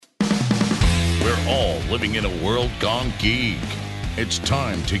all living in a world gone geek. It's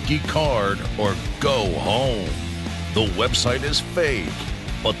time to geek hard or go home. The website is fake,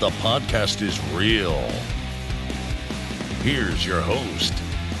 but the podcast is real. Here's your host,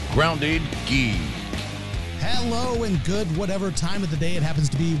 Grounded Geek. Hello and good whatever time of the day it happens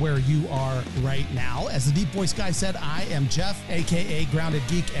to be where you are right now. As the deep voice guy said, I am Jeff, a.k.a. Grounded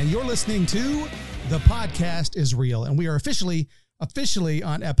Geek, and you're listening to The Podcast is Real. And we are officially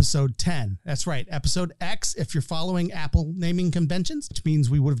on episode 10. That's right, episode X, if you're following Apple naming conventions, which means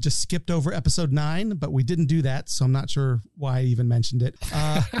we would have just skipped over episode 9, but we didn't do that, so I'm not sure why I even mentioned it.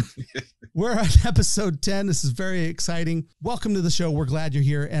 We're on episode 10. This is very exciting. Welcome to the show. We're glad you're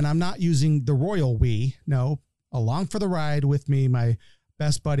here, and I'm not using the royal we. No, along for the ride with me, my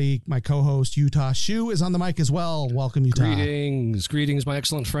best buddy, my co-host, Utah Shu, is on the mic as well. Welcome, Utah. Greetings, my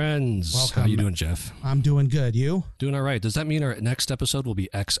excellent friends. Welcome. How you doing, Jeff? I'm doing good. You? Doing all right. Does that mean our next episode will be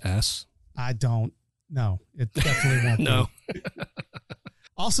XS? I don't know. It definitely won't No. be.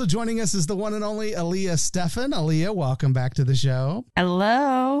 Also joining us is the one and only Aaliyah Stefan. Aaliyah, welcome back to the show.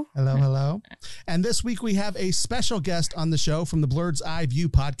 Hello. Hello. And this week we have a special guest on the show from the Blurred's Eye View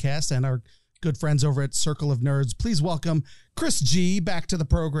podcast and our good friends over at Circle of Nerds. Please welcome Chris G back to the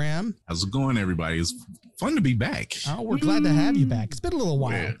program. How's it going, everybody? It's fun to be back. Oh, we're glad to have you back. It's been a little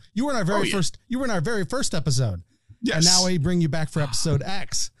while. Yeah. You were in our very first episode. Yes. And now we bring you back for episode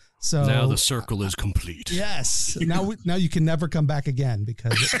X. So Now the circle is complete. Yes. Now you can never come back again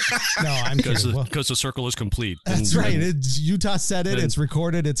because I'm kidding. Because the circle is complete. That's right. Utah said it. It's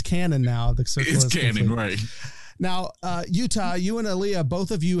recorded. It's canon now. The circle is canon, complete. right? Now, Utah, you and Aaliyah, both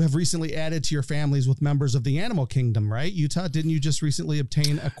of you have recently added to your families with members of the animal kingdom, right? Utah, didn't you just recently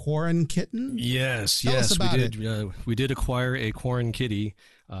obtain a Quarren kitten? Yes, Tell us about we did. We did acquire a Quarren kitty,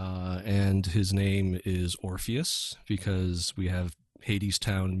 and his name is Orpheus because we have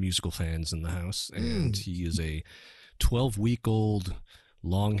Hadestown musical fans in the house, and he is a 12-week-old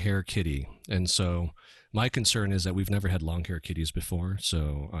long hair kitty. And so my concern is that we've never had long hair kitties before,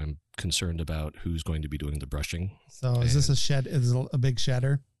 so I'm concerned about who's going to be doing the brushing. So is this a shed? Is it a big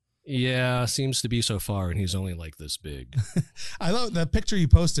shedder? Yeah, seems to be so far, and he's only like this big. I love the picture you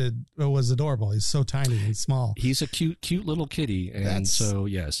posted. It was adorable. He's so tiny and small. He's a cute little kitty, and so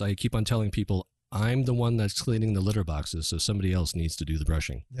yes, I keep on telling people I'm the one that's cleaning the litter boxes, so somebody else needs to do the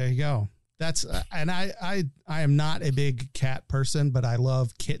brushing. There you go. That's and I am not a big cat person, but I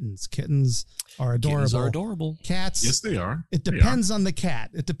love kittens. Kittens are adorable. Kittens are adorable. Cats. Yes, they are. It depends on the cat.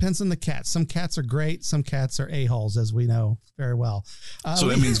 It depends on the cat. Some cats are great. Some cats are a-holes, as we know very well. So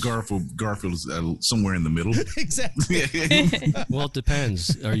that means Garfield is somewhere in the middle. Exactly. Well, it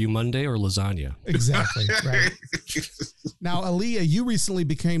depends. Are you Monday or lasagna? Exactly. Right. Now, Aaliyah, you recently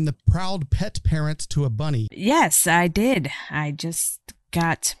became the proud pet parent to a bunny. Yes, I did. I just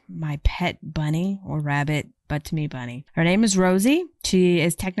got my pet bunny or rabbit, but to me bunny. Her name is Rosie. She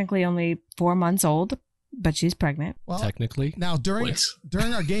is technically only 4 months old, but she's pregnant. Well, Technically. Now, during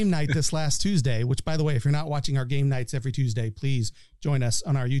our game night this last Tuesday, which, by the way, if you're not watching our game nights every Tuesday, please join us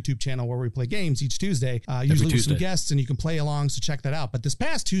on our YouTube channel where we play games each Tuesday, usually with some guests, and you can play along, so check that out. But this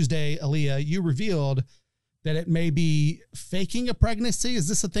past Tuesday, Aaliyah, you revealed that it may be faking a pregnancy. Is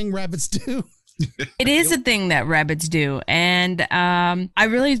this a thing rabbits do? It is a thing that rabbits do, and I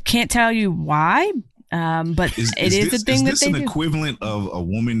really can't tell you why, but it is a thing that they do. Is this an equivalent of a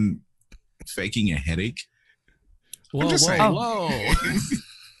woman faking a headache? Whoa.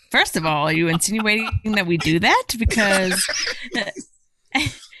 First of all, are you insinuating that we do that? Because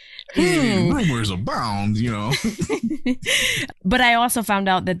rumors abound, But I also found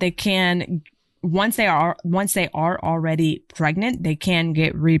out that they can, once they are already pregnant, they can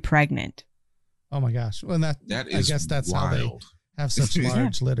get re-pregnant. Oh my gosh. Well, that is, I guess that's wild. how they have such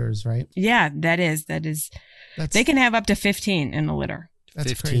large litters, right? Yeah, that is. They can have up to 15 in a litter.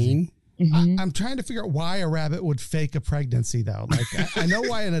 That's 15? crazy. Mm-hmm. I'm trying to figure out why a rabbit would fake a pregnancy, though. Like, I know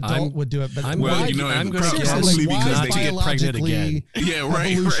why an adult would do it, but I'm why, going to probably because they get pregnant again.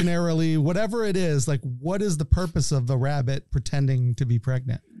 Evolutionarily, whatever it is, like, what is the purpose of the rabbit pretending to be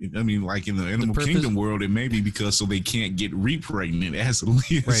pregnant? I mean, like in the animal kingdom world, it may be because so they can't get re-pregnant, as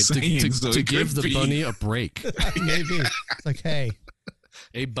Aaliyah Right, saying. to give the bunny a break. Maybe. It's like, hey.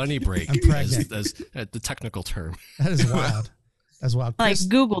 A bunny break. I'm pregnant. As the technical term. That is wild. As well. Like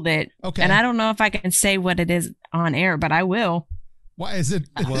Googled it. Okay. And I don't know if I can say what it is on air, but I will. Why is it?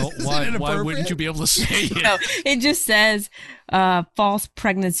 Well, why wouldn't you be able to say it? No, it just says false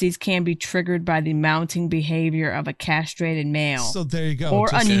pregnancies can be triggered by the mounting behavior of a castrated male. So there you go. Or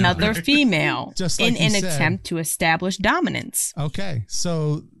another female just like in an attempt to establish dominance. Okay.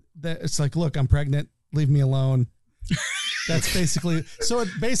 So it's like, look, I'm pregnant. Leave me alone. That's basically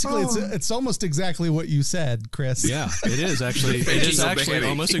it's almost exactly what you said, Chris. Yeah, it is actually. It is actually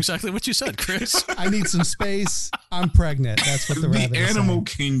almost exactly what you said, Chris. I need some space. I'm pregnant. That's what the rabbit is animal saying.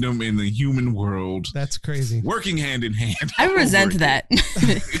 kingdom and the human world. That's crazy. Working hand in hand. I resent that.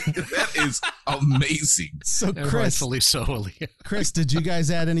 That is amazing. So, And Chris, rightfully so, Aaliyah. Chris, did you guys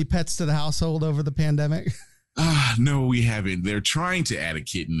add any pets to the household over the pandemic? No, we haven't. They're trying to add a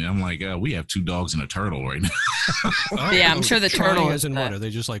kitten. I'm like, we have 2 dogs and a turtle right now. Yeah, I'm sure the turtle is is in the- what? Are they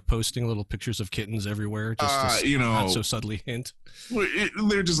just like posting little pictures of kittens everywhere? Just to not so subtly hint.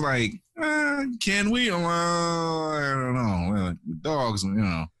 They're just like, can we? I don't know. Dogs,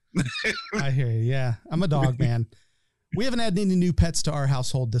 I hear you. Yeah, I'm a dog man. We haven't had any new pets to our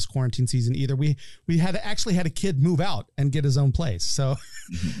household this quarantine season either. We had a kid move out and get his own place. So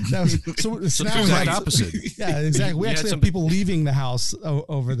that was so now we exact have, opposite. Yeah, exactly. We You had actually some- have people leaving the house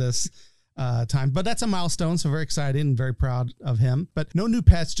over this time, but that's a milestone. So very excited and very proud of him. But no new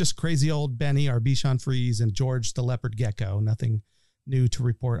pets, just crazy old Benny, our Bichon Frise, and George the leopard gecko. Nothing new to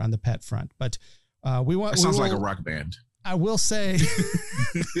report on the pet front. But sounds like a rock band. I will say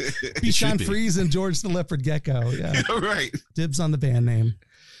Bichon Frise and George the leopard gecko. Yeah. Right. Dibs on the band name.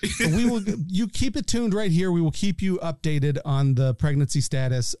 But you keep it tuned right here. We will keep you updated on the pregnancy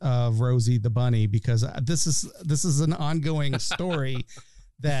status of Rosie the bunny, because this is an ongoing story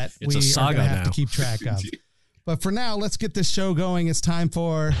that It's a we saga are going to have now. to keep track of. But for now, let's get this show going. It's time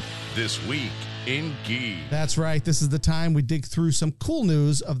for This Week in Geek. That's right. This is the time we dig through some cool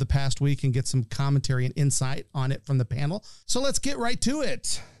news of the past week and get some commentary and insight on it from the panel. So let's get right to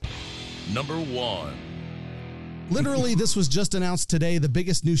it. Number 1. Literally, this was just announced today. The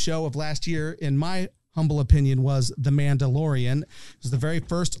biggest new show of last year, in my humble opinion, was The Mandalorian. It was the very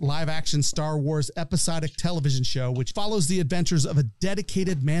first live-action Star Wars episodic television show, which follows the adventures of a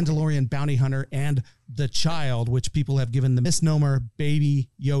dedicated Mandalorian bounty hunter and the child, which people have given the misnomer Baby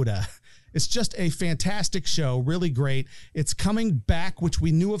Yoda. It's just a fantastic show, really great. It's coming back, which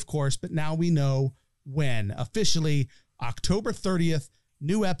we knew, of course, but now we know when. Officially, October 30th,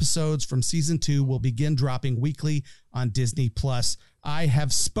 new episodes from season 2 will begin dropping weekly on Disney Plus. I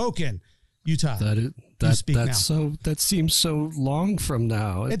have spoken. Utah. That seems so long from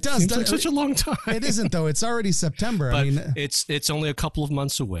now. It does. Seems like such a long time. It isn't though. It's already September. But I mean, it's only a couple of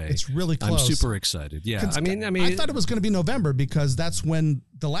months away. It's really close. I'm super excited. Yeah. I thought it was going to be November because that's when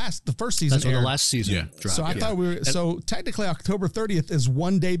the first season. That's when the last season dropped. So I thought so technically October 30th is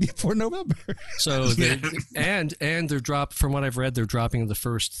one day before November. So and they're from what I've read, they're dropping the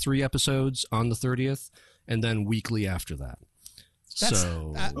first 3 episodes on the 30th, and then weekly after that.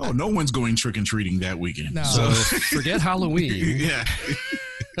 No one's going trick-or-treating that weekend. No. So forget Halloween. Yeah.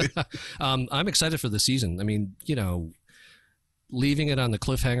 I'm excited for the season. I mean, leaving it on the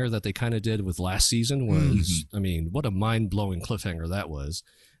cliffhanger that they kind of did with last season was, I mean, what a mind-blowing cliffhanger that was.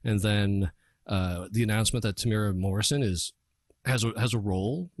 And then the announcement that Tamira Morrison has a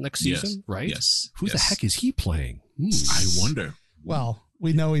role next season, right? Yes. Who the heck is he playing? I wonder. Well,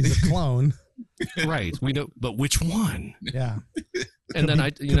 we know he's a clone. Right. We know, but which one? Yeah. And then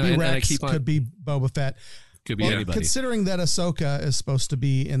Rex, I keep on. could be Boba Fett. Could be anybody. Considering that Ahsoka is supposed to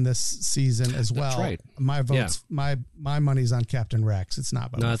be in this season as well, That's right. My votes, my money's on Captain Rex. It's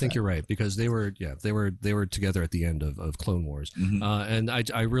not Boba No, I Fett. think you're right, because they were together at the end of Clone Wars, and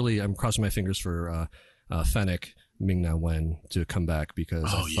I'm crossing my fingers for Fennec Ming-Na Wen to come back, because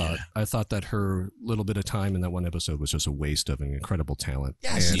I thought that her little bit of time in that one episode was just a waste of an incredible talent.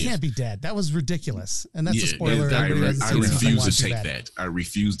 Yeah, she can't be dead. That was ridiculous, and that's a spoiler. I Everybody hasn't seen season refuse one, to too take bad. that. I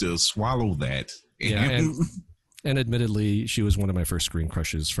refuse to swallow that. Yeah, and admittedly, she was one of my first screen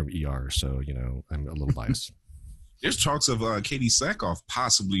crushes from ER, so I'm a little biased. There's talks of Katie Sackhoff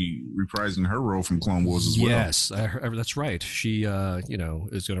possibly reprising her role from Clone Wars as well. Yes, that's right. She, is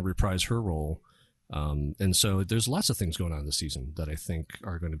going to reprise her role. And so there's lots of things going on this season that I think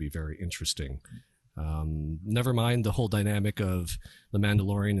are going to be very interesting. Never mind the whole dynamic of the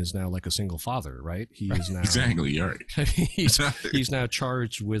Mandalorian is now like a single father, right? He is now exactly right. he's now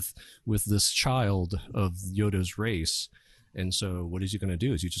charged with this child of Yoda's race, and so what is he going to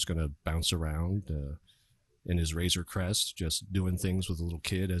do? Is he just going to bounce around in his Razor Crest, just doing things with a little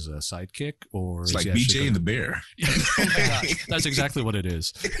kid as a sidekick, or it's is like he BJ and the Bear? That's exactly what it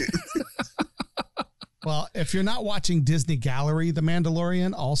is. Well, if you're not watching Disney Gallery, The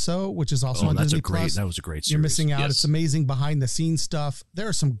Mandalorian, also, which is also on Disney Plus, that was a great series. You're missing out. Yes. It's amazing behind the scenes stuff. There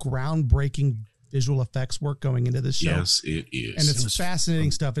are some groundbreaking visual effects work going into this show. Yes, it is. And it's fascinating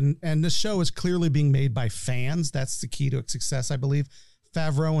stuff. And this show is clearly being made by fans. That's the key to its success, I believe.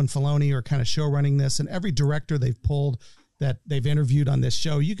 Favreau and Filoni are kind of show running this, and every director they've pulled that they've interviewed on this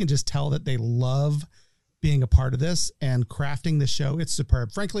show, you can just tell that they love being a part of this and crafting the show. It's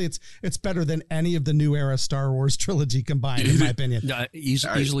superb. Frankly, it's better than any of the new era Star Wars trilogy combined, in my opinion.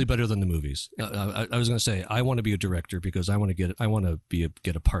 Easily better than the movies. I was going to say, I want to be a director because I want to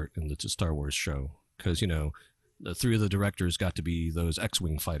get a part in the Star Wars show, because the three of the directors got to be those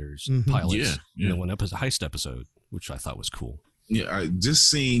X-wing fighters pilots. One heist episode, which I thought was cool. Yeah, just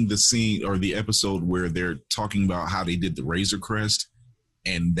seeing the scene or the episode where they're talking about how they did the Razor Crest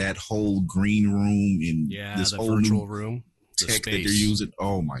and that whole green room and this whole virtual room tech that they're using.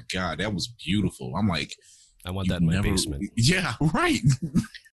 Oh my God, that was beautiful. I'm like, I want that in my basement. Yeah, right.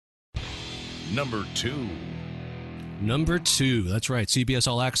 Number two. That's right. CBS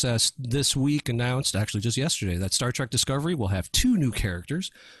All Access this week announced, actually just yesterday, that Star Trek Discovery will have 2 new characters,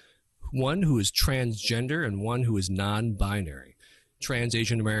 one who is transgender and one who is non-binary. Trans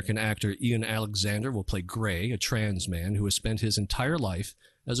Asian American actor Ian Alexander will play Gray, a trans man who has spent his entire life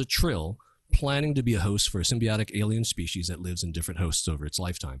as a Trill, planning to be a host for a symbiotic alien species that lives in different hosts over its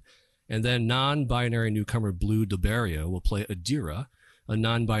lifetime. And then non-binary newcomer Blue DeBarrio will play Adira, a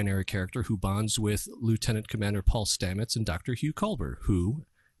non-binary character who bonds with Lieutenant Commander Paul Stamets and Dr. Hugh Culber, who,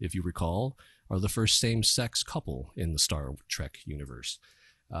 if you recall, are the first same-sex couple in the Star Trek universe.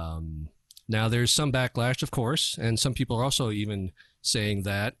 Now, there's some backlash, of course, and some people are also even saying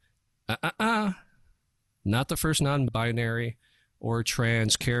that, not the first non-binary or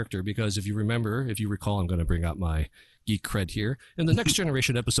trans character, because if you recall, I'm going to bring out my geek cred here. In the Next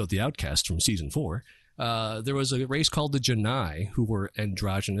Generation episode, The Outcast from season 4, there was a race called the Janai who were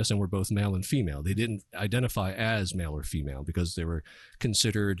androgynous and were both male and female. They didn't identify as male or female because they were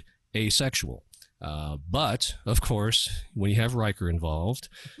considered asexual. But, of course, when you have Riker involved,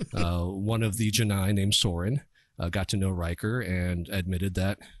 one of the Janai named Soren got to know Riker and admitted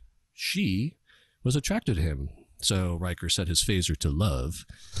that she was attracted to him. So Riker set his phaser to love,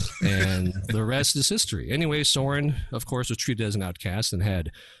 and the rest is history. Anyway, Soren, of course, was treated as an outcast and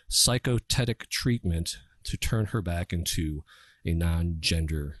had psychotetic treatment to turn her back into a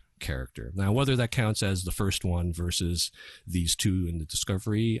non-gender character. Now, whether that counts as the first one versus these 2 in the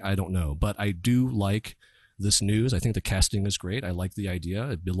Discovery, I don't know. But I do like this news. I think the casting is great. I like the idea.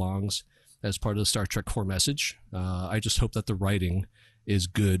 It belongs as part of the Star Trek core message. I just hope that the writing is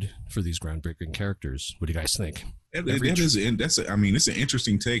good for these groundbreaking characters. What do you guys think? It's an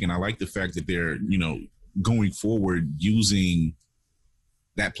interesting take, and I like the fact that they're, going forward using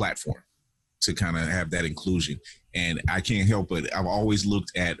that platform to kind of have that inclusion. And I can't help but I've always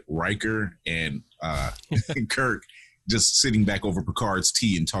looked at Riker and Kirk just sitting back over Picard's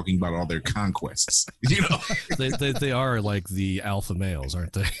tea and talking about all their conquests. They are like the alpha males,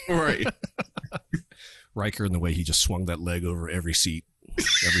 aren't they? Right. Riker, in the way he just swung that leg over every seat,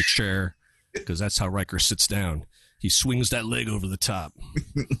 every chair, because that's how Riker sits down. He swings that leg over the top.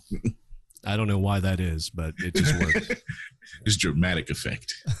 I don't know why that is, but it just works. It's dramatic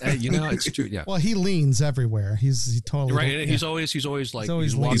effect. It's true. Yeah. Well, he leans everywhere. He totally right. Yeah. He's always like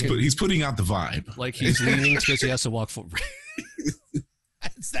he's walking. He's putting out the vibe. Like he's leaning because he has to walk forward.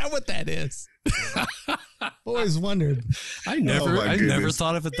 Is that what that is? Always wondered. I never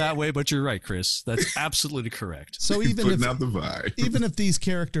thought of it that way, but you're right, Chris. That's absolutely correct. So even putting out the vibe. Even if these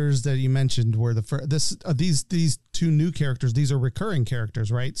characters that you mentioned were these 2 new characters, these are recurring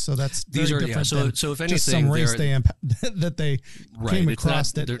characters, right? So that's different. Yeah. So if anything, just some race that they came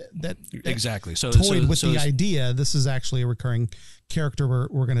across that exactly. So toyed with the idea. This is actually a recurring character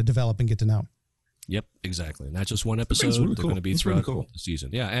we're going to develop and get to know. Yep, exactly. Not just one episode. Really They're going to be throughout the season.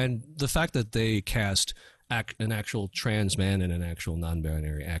 Yeah, and the fact that they cast an actual trans man and an actual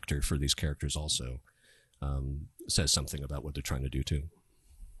non-binary actor for these characters also says something about what they're trying to do too.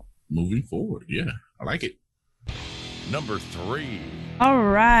 Moving forward, yeah, I like it. Number 3. All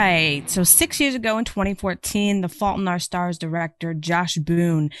right. So 6 years ago in 2014, The Fault in Our Stars director Josh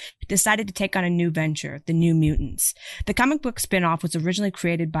Boone decided to take on a new venture, The New Mutants. The comic book spinoff was originally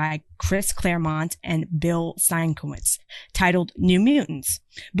created by Chris Claremont and Bill Sienkiewicz, titled New Mutants.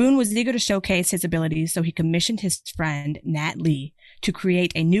 Boone was eager to showcase his abilities, so he commissioned his friend Nat Lee to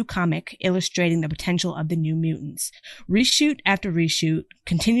create a new comic illustrating the potential of the New Mutants. Reshoot after reshoot,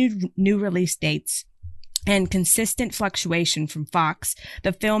 continued new release dates, and consistent fluctuation from Fox,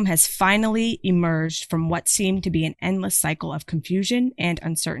 the film has finally emerged from what seemed to be an endless cycle of confusion and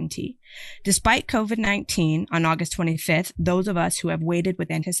uncertainty. Despite COVID-19, on August 25th, those of us who have waited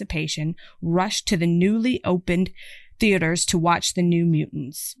with anticipation rushed to the newly opened theaters to watch The New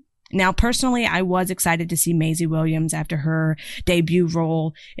Mutants. Now, personally, I was excited to see Maisie Williams after her debut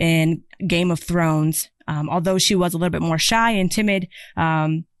role in Game of Thrones. Although she was a little bit more shy and timid,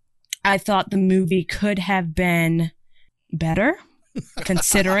 I thought the movie could have been better.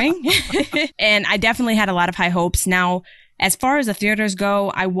 considering. And I definitely had a lot of high hopes. Now, as far as the theaters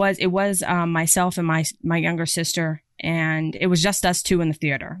go, it was myself and my younger sister, and it was just us two in the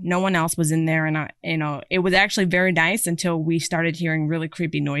theater. No one else was in there, and it was actually very nice until we started hearing really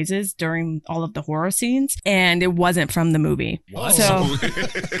creepy noises during all of the horror scenes, and it wasn't from the movie. Whoa. So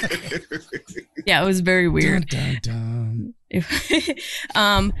yeah, it was very weird. Dun, dun,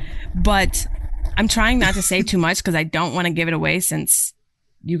 dun. But I'm trying not to say too much because I don't want to give it away since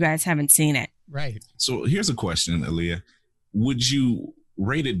you guys haven't seen it. Right. So here's a question, Aaliyah. Would you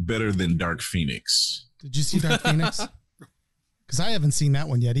rate it better than Dark Phoenix? Did you see Dark Phoenix? Because I haven't seen that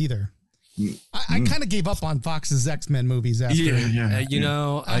one yet either. I kind of gave up on Fox's X-Men movies after.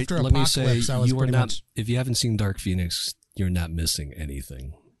 After let me say, Apocalypse, I was you are pretty not. much- If you haven't seen Dark Phoenix, you're not missing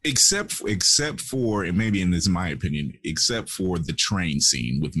anything. Except for, and maybe in this my opinion, except for the train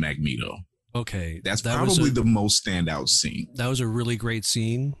scene with Magneto. Okay, That's that probably the most standout scene. That was a really great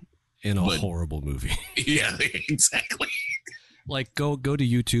scene in a horrible movie. Yeah, exactly. Like, go to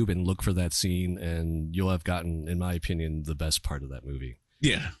YouTube and look for that scene, and you'll have gotten, in my opinion, the best part of that movie.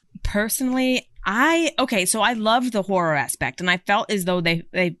 Yeah. Personally, so I loved the horror aspect, and I felt as though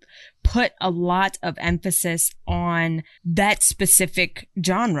they put a lot of emphasis on that specific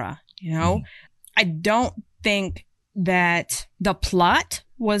genre, I don't think that the plot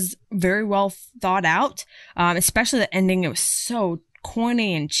was very well thought out, especially the ending. It was so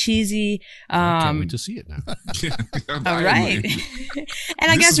corny and cheesy. I can't wait to see it now. All right.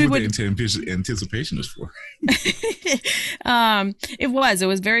 And I guess we would. The anticipation is for. It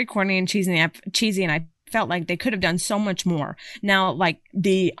was very corny and cheesy, and I felt like they could have done so much more. Now, like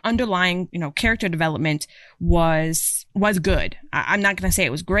the underlying, character development was good. I'm not going to say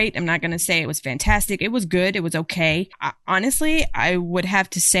it was great. I'm not going to say it was fantastic. It was good. It was okay. Honestly, I would have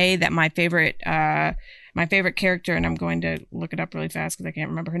to say that my favorite character, and I'm going to look it up really fast because I can't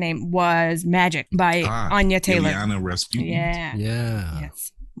remember her name, was Magic by Anya Taylor. Illyana Rasputin. Yeah.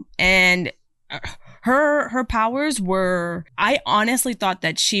 Yes. And her powers were, I honestly thought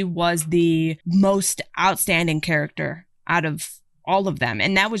that she was the most outstanding character out of all of them.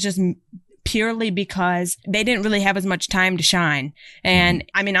 And that was just purely because they didn't really have as much time to shine. And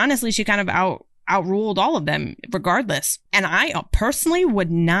I mean, honestly, she kind of outruled all of them regardless. And I personally would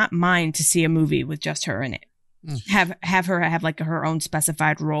not mind to see a movie with just her in it. Have her have like her own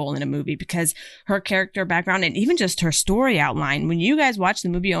specified role in a movie, because her character background and even just her story outline, when you guys watch the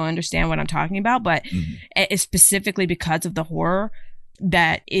movie, you'll understand what I'm talking about. But it's specifically because of the horror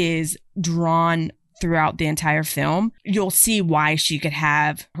that is drawn throughout the entire film, you'll see why she could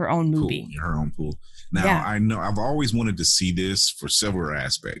have her own movie. Cool. Her own pool. Now, Yeah. I know I've always wanted to see this for several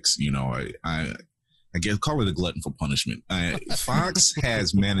aspects. I guess call it a glutton for punishment. Fox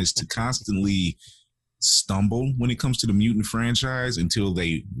has managed to constantly stumble when it comes to the mutant franchise until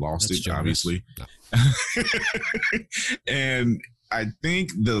they lost That's it, generous. obviously. No. And I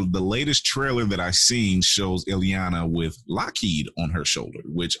think the latest trailer that I seen shows Illyana with Lockheed on her shoulder,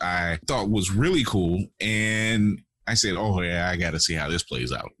 which I thought was really cool. And I said, oh yeah, I got to see how this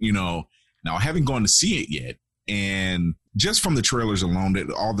plays out. Now I haven't gone to see it yet. And just from the trailers alone,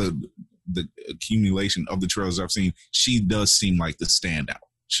 that all the accumulation of the trailers I've seen, she does seem like the standout.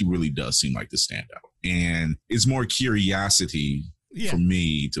 She really does seem like the standout. And it's more curiosity for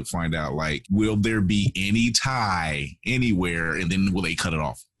me to find out, like, will there be any tie anywhere, and then will they cut it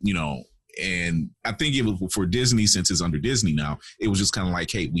off? And I think it was for Disney, since it's under Disney now, it was just kind of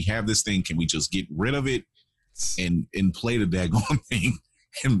like, hey, we have this thing. Can we just get rid of it and play the daggone thing?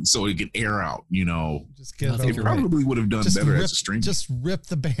 And so it can air out, Just get Nothing it It over Right. probably would have done Just better rip, as a stream. Just rip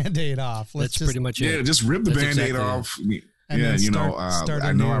the Band-Aid off. That's pretty much it. Yeah, just rip the That's Band-Aid exactly off. And then start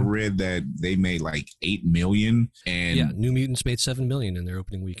I know I anew. read that they made like 8 million, and Yeah, New Mutants made $7 million in their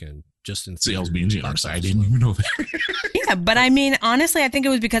opening weekend, just in sales theater being box generous. I office didn't alone. even know that. Yeah, but I mean, honestly, I think it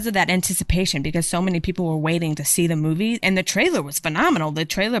was because of that anticipation, because so many people were waiting to see the movie, and the trailer was phenomenal. The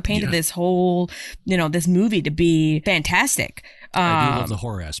trailer painted this whole, this movie to be fantastic. I do love the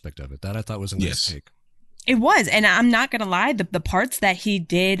horror aspect of it. That I thought was a nice Yes. take. It was, and I'm not gonna lie, the parts that he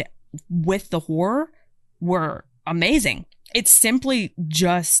did with the horror were amazing. It's simply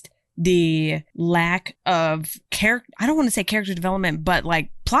just the lack of character. I don't want to say character development, but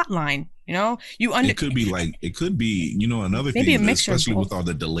like plot line. It could be another Maybe a thing, mixture of especially with both. all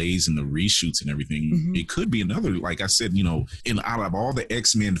the delays and the reshoots and everything. It could be another, like I said, out of all the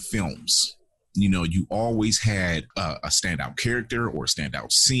X-Men films, you always had a standout character or a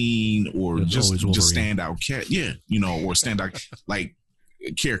standout scene or There's just always Wolverine. standout or standout like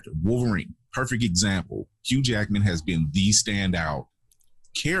character. Wolverine, perfect example. Hugh Jackman has been the standout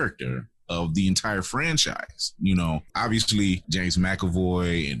character of the entire franchise. You know, obviously James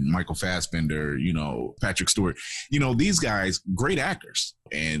McAvoy and Michael Fassbender, you know, Patrick Stewart, you know, these guys, great actors,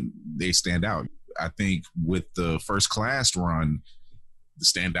 and they stand out. I think with the First Class run, the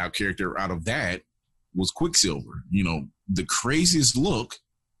standout character out of that was Quicksilver. You know, the craziest look,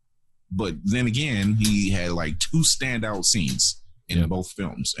 but then again, he had like 2 standout scenes in both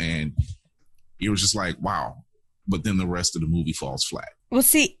films, and it was just like, wow. But then the rest of the movie falls flat. Well,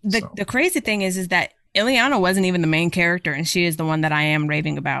 see, the crazy thing is that Illyana wasn't even the main character, and she is the one that I am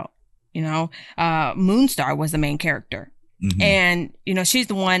raving about. You know, Moonstar was the main character. Mm-hmm. And, you know, she's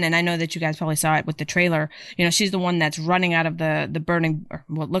the one, and I know that you guys probably saw it with the trailer, you know, she's the one that's running out of the burning, or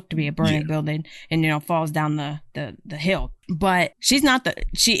what looked to be a burning building, and, you know, falls down the hill. But she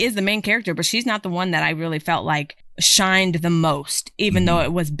is the main character, but she's not the one that I really felt like shined the most, even though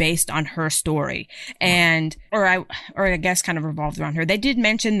it was based on her story. And, or I guess kind of revolved around her. They did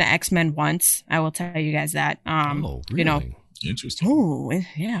mention the X-Men once. I will tell you guys that. Really? You know, interesting. Oh,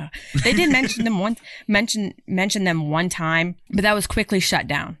 yeah. They did mention them mention them one time, but that was quickly shut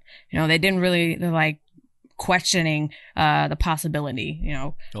down. You know, they're like questioning the possibility, you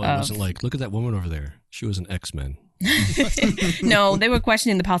know. Oh, it wasn't like, look at that woman over there. She was an X-Men. No, they were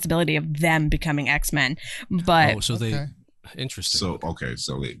questioning the possibility of them becoming X-Men. But interesting. So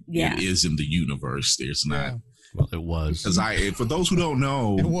it is in the universe. There's not. Well, it was. Because for those who don't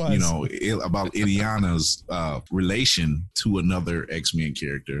know, you know, about Illyana's relation to another X-Men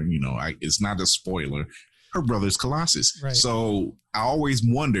character, you know, it's not a spoiler. Her brother's Colossus. Right. So I always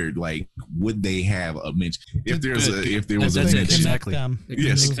wondered, like, would they have a mention? If there was a mention. Exactly.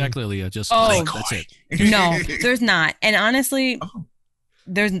 Yes. Exactly, Leah. Just that's it. No, there's not. And honestly,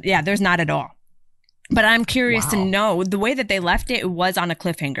 there's not at all. But I'm curious to know, the way that they left it was on a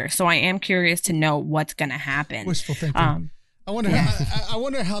cliffhanger. So I am curious to know what's going to happen. Wishful thinking. I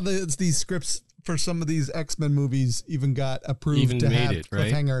wonder how these scripts for some of these X-Men movies even got approved to have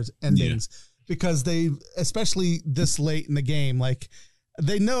cliffhangers endings. Yeah. Because they, especially this late in the game, like,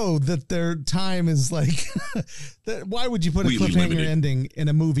 they know that their time is like, why would you put a cliffhanger ending in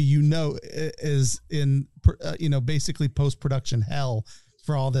a movie you know is in, you know, basically post-production hell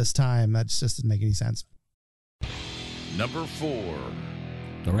for all this time? That just doesn't make any sense. Number 4.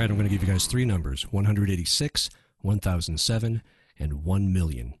 All right, I'm going to give you guys 3 numbers: 186, 1007, and 1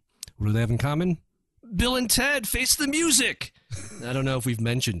 million. What do they have in common? Bill and Ted Face the Music. I don't know if we've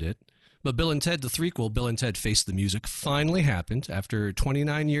mentioned it, but Bill and Ted, the threequel, Bill and Ted Face the Music, finally happened after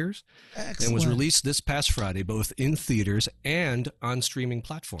 29 years. Excellent. And was released this past Friday, both in theaters and on streaming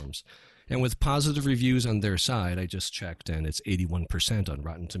platforms. And with positive reviews on their side, I just checked, and it's 81% on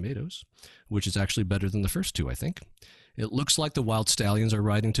Rotten Tomatoes, which is actually better than the first 2, I think. It looks like the Wild Stallions are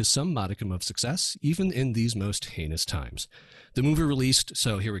riding to some modicum of success, even in these most heinous times. The movie released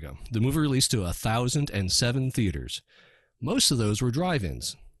to 1,007 theaters. Most of those were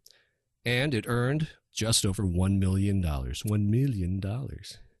drive-ins. And it earned just over $1 million. $1 million.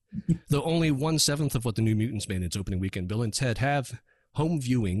 Though only 1/7 of what the New Mutants made in its opening weekend, Bill and Ted have home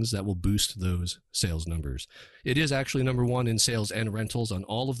viewings that will boost those sales numbers. It is actually number 1 in sales and rentals on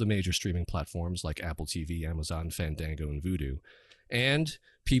all of the major streaming platforms like Apple TV, Amazon, Fandango, and Vudu. And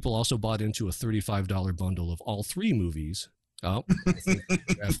people also bought into a $35 bundle of all 3 movies. Oh, I think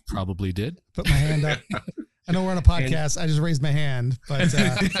Jeff probably did. Put my hand up. I know we're on a podcast. I just raised my hand, but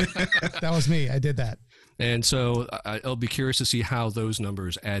that was me. I did that. And so I'll be curious to see how those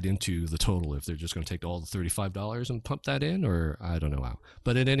numbers add into the total, if they're just going to take all the $35 and pump that in, or I don't know how.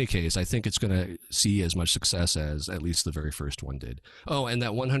 But in any case, I think it's going to see as much success as at least the very first one did. Oh, and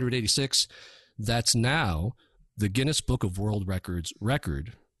that 186, that's now the Guinness Book of World Records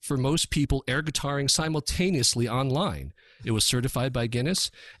record for most people air guitaring simultaneously online. It was certified by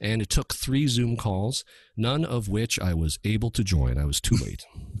Guinness, and it took 3 Zoom calls, none of which I was able to join. I was too late.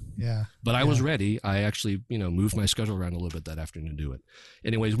 Yeah. But I was ready. I actually, moved my schedule around a little bit that afternoon to do it.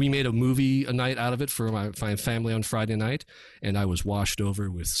 Anyways, we made a night out of it for my family on Friday night, and I was washed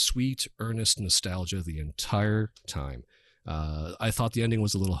over with sweet, earnest nostalgia the entire time. I thought the ending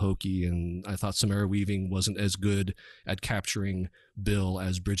was a little hokey, and I thought Samara Weaving wasn't as good at capturing Bill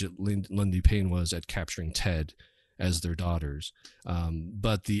as Bridget Lundy Payne was at capturing Ted as their daughters.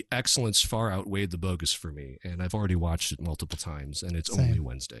 But the excellence far outweighed the bogus for me, and I've already watched it multiple times, and it's only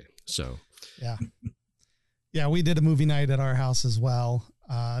Wednesday. So yeah, we did a movie night at our house as well.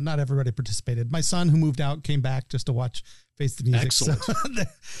 Not everybody participated. My son, who moved out, came back just to watch Face the Music. Excellent.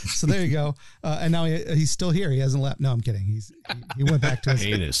 So there you go. And now he's still here. He hasn't left. No, I'm kidding. He went back to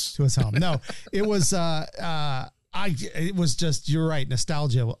his home. No, it was it was just, you're right,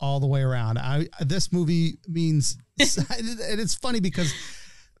 nostalgia all the way around. This movie means, and it's funny because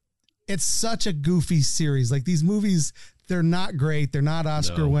it's such a goofy series. Like these movies, they're not great. They're not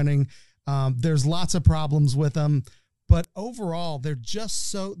Oscar winning. There's lots of problems with them, but overall, they're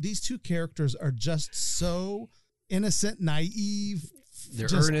just these two characters are just so innocent, naive. They're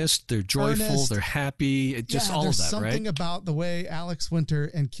earnest, they're joyful, they're happy. It just all of that, right? There's something about the way Alex Winter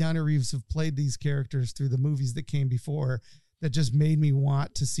and Keanu Reeves have played these characters through the movies that came before that just made me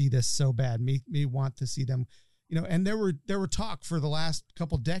want to see this so bad. Me want to see them, and there were talk for the last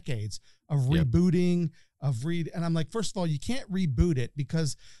couple decades of rebooting, and I'm like, first of all, you can't reboot it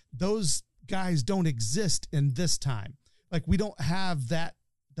because those guys don't exist in this time. Like we don't have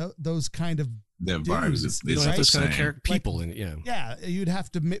those kind of that vibes. You don't have those kind of people in it. Yeah, you'd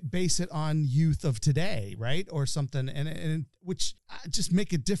have to base it on youth of today, right, or something, and which just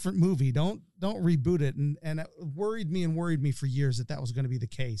make a different movie. Don't reboot it. And it worried me for years that was going to be the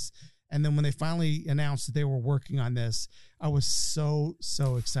case. And then when they finally announced that they were working on this, I was so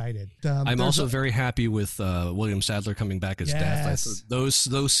excited. I'm also very happy with William Sadler coming back as Death.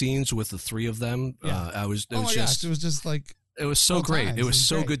 Those scenes with the three of them, it was just like. It was so great. It was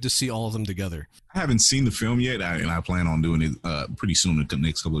so good to see all of them together. I haven't seen the film yet, and I plan on doing it pretty soon in the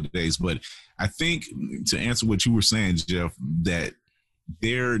next couple of days. But I think to answer what you were saying, Jeff, that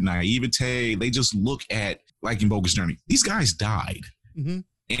their naivete, they just look at, like in Bogus Journey, these guys died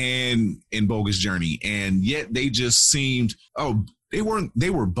and in Bogus Journey, and yet they just seemed, they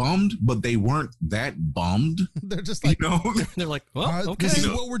were bummed, but they weren't that bummed. They're just like, they're like, well, okay. This is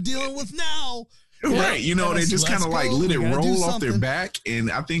what we're dealing with now. Right, they just kind of like let it roll off their back,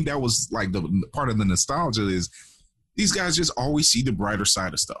 and I think that was like the part of the nostalgia is these guys just always see the brighter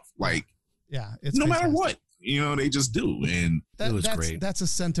side of stuff. Like, it's no fantastic. matter what, they just do, and it was great. That's a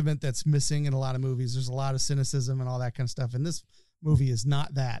sentiment that's missing in a lot of movies. There's a lot of cynicism and all that kind of stuff, and this movie is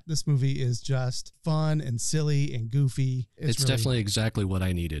not that. This movie is just fun and silly and goofy. It's really definitely exactly what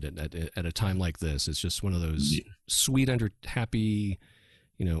I needed at a time like this. It's just one of those sweet, happy.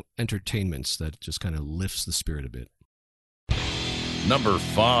 Entertainments that just kind of lifts the spirit a bit. Number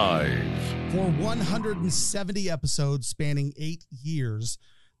 5. For 170 episodes spanning 8 years,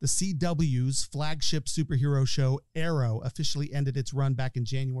 the CW's flagship superhero show Arrow officially ended its run back in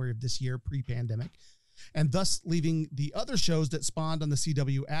January of this year, pre-pandemic, and thus leaving the other shows that spawned on the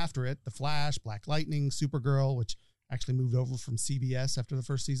CW after it, The Flash, Black Lightning, Supergirl, which actually moved over from CBS after the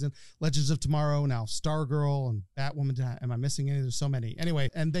first season, Legends of Tomorrow, now Stargirl and Batwoman. Am I missing any? There's so many. Anyway,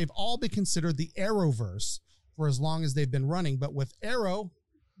 and they've all been considered the Arrowverse for as long as they've been running. But with Arrow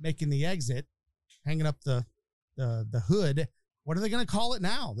making the exit, hanging up the hood, what are they going to call it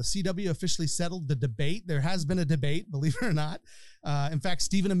now? The CW officially settled the debate. There has been a debate, believe it or not. In fact,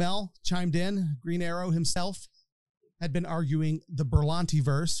 Stephen Amell chimed in. Green Arrow himself had been arguing the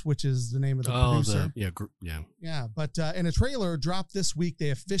Berlantiverse, which is the name of the producer. Yeah. But in a trailer dropped this week,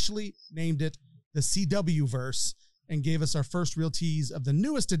 they officially named it the CW-verse and gave us our first real tease of the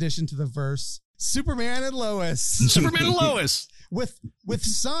newest addition to the verse, Superman and Lois. Superman and Lois! With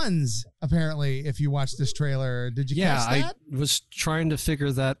sons, apparently, if you watch this trailer. Did you catch that? I was trying to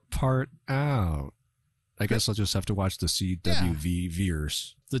figure that part out. I guess I'll just have to watch the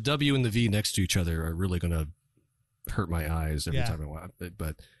CWV-verse. The W and the V next to each other are really going to hurt my eyes every time I watch it.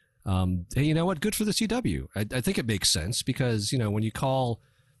 But hey, you know what? Good for the CW. I think it makes sense because when you call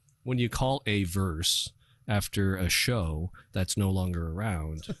a verse after a show that's no longer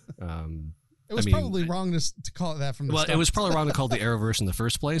around, it was probably wrong to call it that from the start. It was probably wrong to call it the Arrowverse in the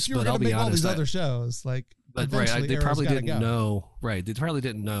first place. But I'll be honest, all these other shows they probably didn't know. Right, they probably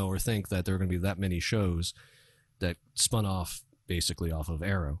didn't know or think that there were going to be that many shows that spun off basically off of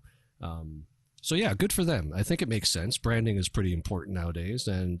Arrow. So yeah, good for them. I think it makes sense. Branding is pretty important nowadays,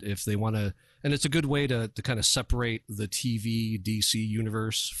 and if they want to, and it's a good way to kind of separate the TV DC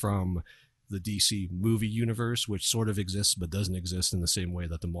universe from the DC movie universe, which sort of exists but doesn't exist in the same way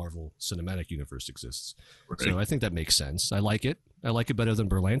that the Marvel Cinematic Universe exists. Right. So I think that makes sense. I like it. I like it better than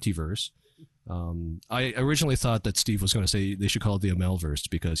Berlantiverse. I originally thought that Steve was going to say they should call it the Amelverse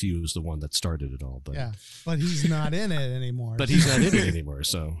because he was the one that started it all. But but he's not in it anymore. He's not in it anymore.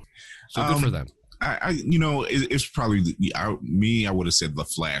 So good for them. It's probably me. I would have said the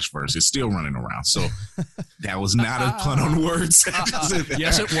Flashverse. It's still running around. So that was not a pun on words.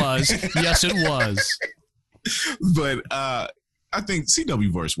 Yes, it was. Yes, it was. But I think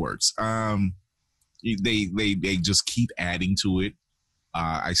CW verse works. They just keep adding to it.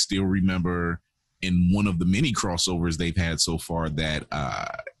 I still remember in one of the many crossovers they've had so far that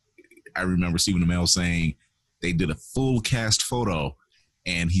I remember Stephen Amell saying they did a full cast photo.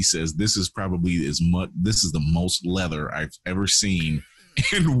 And he says, this is the most leather I've ever seen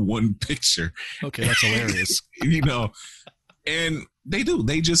in one picture. Okay, that's hilarious. And they do.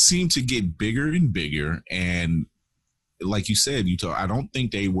 They just seem to get bigger and bigger. And like you said, I don't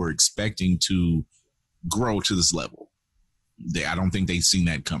think they were expecting to grow to this level. I don't think they've seen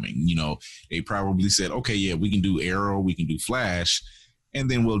that coming. They probably said, okay, yeah, we can do Arrow, we can do Flash, and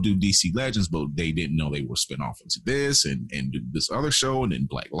then we'll do DC Legends, but they didn't know they were spin off into this and do this other show, and then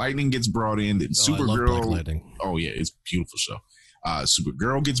Black Lightning gets brought in, then Supergirl. I love Black Lightning. Oh yeah, it's a beautiful show.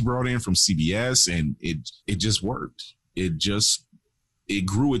 Supergirl gets brought in from CBS, and it just worked. It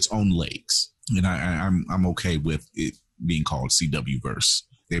grew its own legs, and I'm okay with it being called CW verse.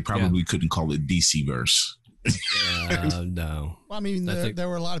 They probably couldn't call it DC verse. No. Well, I mean, there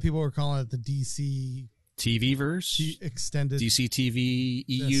were a lot of people who were calling it the DC TV verse, extended DC TV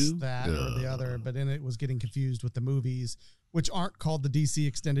EU, that or the other, but then it was getting confused with the movies, which aren't called the DC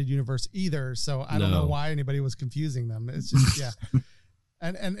Extended Universe either. So I don't know why anybody was confusing them. It's just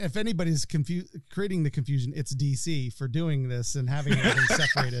And if anybody's creating the confusion, it's DC for doing this and having everything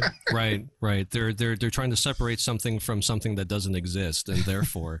separated. Right. They're trying to separate something from something that doesn't exist, and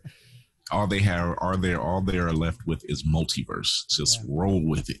therefore, all they are left with is multiverse. Just roll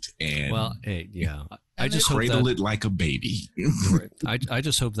with it, and I just cradle it like a baby. I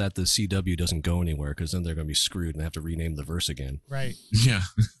just hope that the CW doesn't go anywhere, because then they're going to be screwed and have to rename the verse again. Right. Yeah.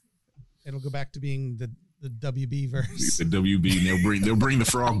 It'll go back to being the WB verse. The WB, and they'll bring the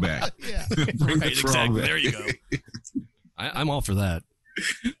frog back. Yeah. Exactly. There you go. I'm all for that.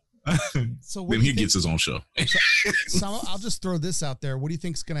 So then he gets his own show. So I'll just throw this out there. What do you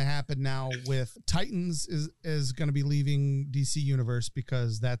think is going to happen now with Titans is going to be leaving DC Universe,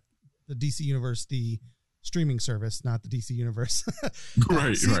 because that the DC Universe, the streaming service, not the DC Universe.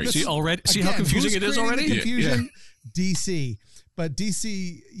 Right. See how confusing it is already? Confusion. Yeah. DC. But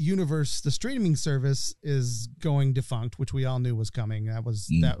DC Universe, the streaming service, is going defunct, which we all knew was coming. That was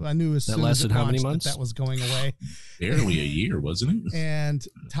that I knew as soon as it launched, how many months? That was going away. Barely a year, wasn't it? And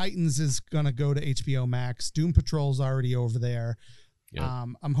Titans is going to go to HBO Max. Doom Patrol's already over there. Yep.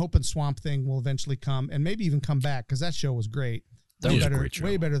 I'm hoping Swamp Thing will eventually come and maybe even come back, because that show was great. That was a great show.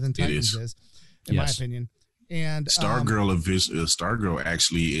 Way better than Titans is, in my opinion. And Stargirl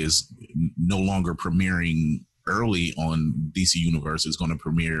actually is no longer premiering early on DC Universe. Is going to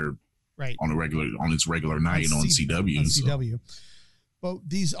premiere on its regular night on CW. On CW. But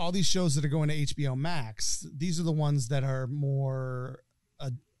all these shows that are going to HBO Max, these are the ones that are more.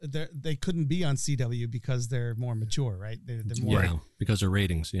 They couldn't be on CW because they're more mature, right? They're more, because of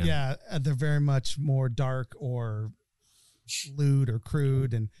ratings. Yeah, they're very much more dark or lewd or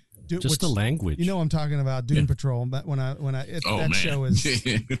crude, and the language. I'm talking about Doom Patrol. But that show is,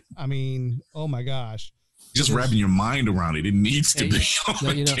 I mean, oh my gosh. Just wrapping your mind around it. It needs to be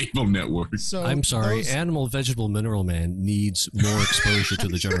on the cable network. So I'm sorry. Animal, Vegetable, Mineral Man needs more exposure to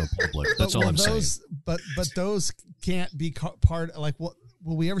the general public. That's all I'm saying. But those can't be part. Like, will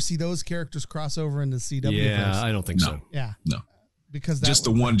we ever see those characters cross over into CW? Yeah, I don't think so. Yeah, no. Because just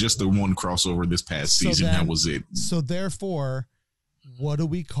the one crossover this past season. That was it. So therefore, what do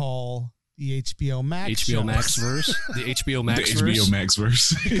we call the HBO Max HBO Max verse? The HBO Max verse? HBO Max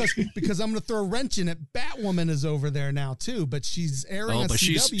verse. because I'm going to throw a wrench in it. Batwoman is over there now too, but she's airing on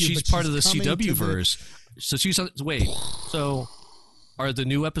CW. She's part of the CW verse. So she's wait. So are the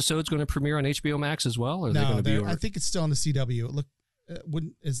new episodes going to premiere on HBO Max as well? Or are they going to be over? I think it's still on the CW. Look,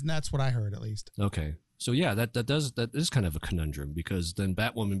 that's what I heard at least. Okay. So yeah, that is kind of a conundrum, because then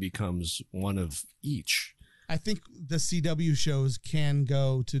Batwoman becomes one of each. I think the CW shows can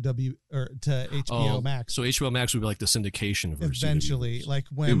go to HBO Max. So HBO Max would be like the syndication of eventually, like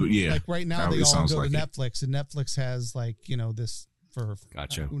like right now they all go to Netflix, and Netflix has this for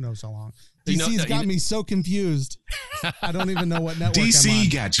who knows how long. DC's got me so confused. I don't even know what network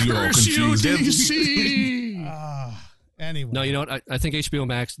DC got you all confused. DC. Anyway, no, you know what? I think HBO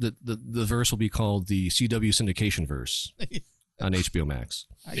Max, the verse will be called the CW syndication verse on HBO Max.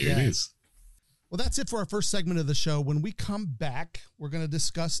 There it is. Well, that's it for our first segment of the show. When we come back, we're going to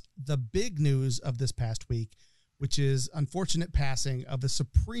discuss the big news of this past week, which is unfortunate passing of the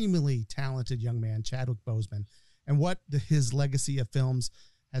supremely talented young man, Chadwick Boseman, and what his legacy of films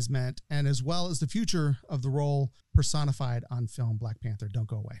has meant, and as well as the future of the role personified on film Black Panther. Don't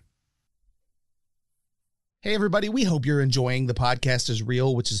go away. Hey, everybody. We hope you're enjoying The Podcast is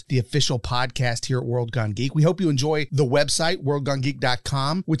Real, which is the official podcast here at World Gone Geek. We hope you enjoy the website,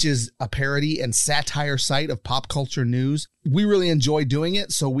 worldgonegeek.com, which is a parody and satire site of pop culture news. We really enjoy doing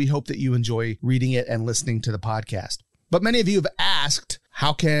it, so we hope that you enjoy reading it and listening to the podcast. But many of you have asked,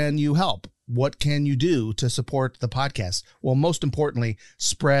 how can you help? What can you do to support the podcast? Well, most importantly,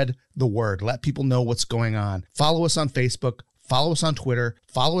 spread the word. Let people know what's going on. Follow us on Facebook. follow us on Twitter,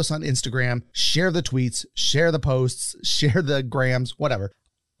 follow us on Instagram, share the tweets, share the posts, share the grams, whatever.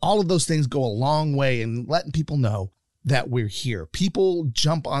 All of those things go a long way in letting people know that we're here. People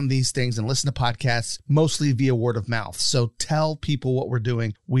jump on these things and listen to podcasts mostly via word of mouth. So tell people what we're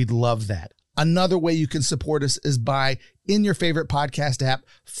doing. We'd love that. Another way you can support us is by, in your favorite podcast app,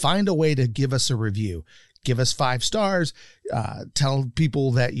 find a way to give us a review. Give us 5 stars, tell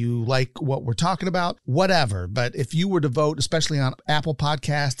people that you like what we're talking about, whatever. But if you were to vote, especially on Apple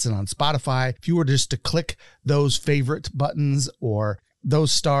Podcasts and on Spotify, if you were just to click those favorite buttons or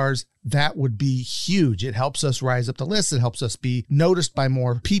those stars, that would be huge. It helps us rise up the list. It helps us be noticed by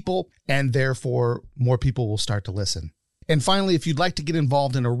more people, and therefore more people will start to listen. And finally, if you'd like to get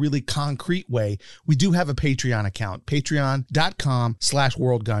involved in a really concrete way, we do have a Patreon account,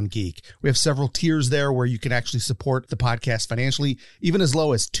 patreon.com/worldgonegeek. We have several tiers there where you can actually support the podcast financially, even as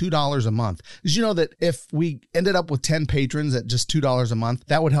low as $2 a month. Did you know that if we ended up with 10 patrons at just $2 a month,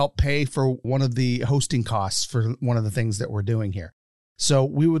 that would help pay for one of the hosting costs for one of the things that we're doing here? So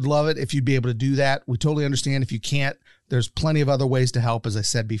we would love it if you'd be able to do that. We totally understand if you can't. There's plenty of other ways to help, as I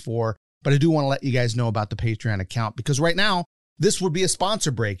said before. But I do want to let you guys know about the Patreon account, because right now this would be a sponsor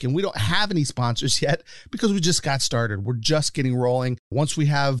break and we don't have any sponsors yet because we just got started. We're just getting rolling. Once we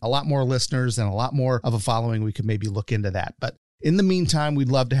have a lot more listeners and a lot more of a following, we could maybe look into that. But in the meantime, we'd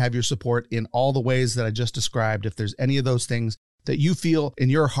love to have your support in all the ways that I just described. If there's any of those things that you feel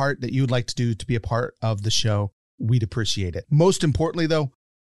in your heart that you would like to do to be a part of the show, we'd appreciate it. Most importantly, though,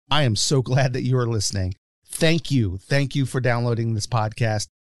 I am so glad that you are listening. Thank you. Thank you for downloading this podcast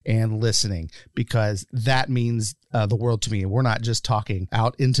and listening, because that means the world to me. We're not just talking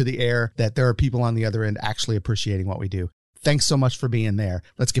out into the air, that there are people on the other end actually appreciating what we do. Thanks so much for being there.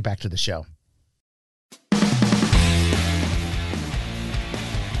 Let's get back to the show.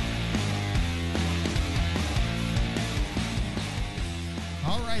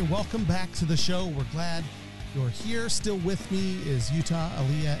 All right, welcome back to the show. We're glad you're here. Still with me is Utah,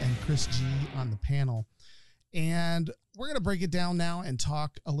 Aaliyah, and Chris G on the panel. And we're going to break it down now and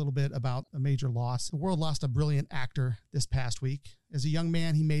talk a little bit about a major loss. The world lost a brilliant actor this past week. As a young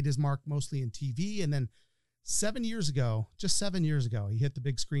man, he made his mark mostly in TV. And then 7 years ago, just 7 years ago, he hit the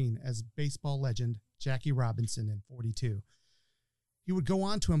big screen as baseball legend Jackie Robinson in 42. He would go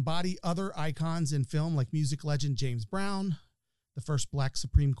on to embody other icons in film like music legend James Brown, the first Black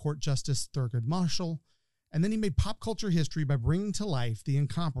Supreme Court Justice Thurgood Marshall, and then he made pop culture history by bringing to life the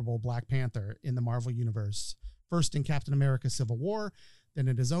incomparable Black Panther in the Marvel Universe, first in Captain America Civil War, then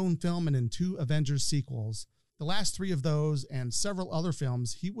in his own film and in 2 Avengers sequels. The last 3 of those and several other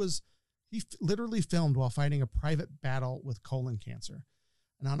films, he literally filmed while fighting a private battle with colon cancer.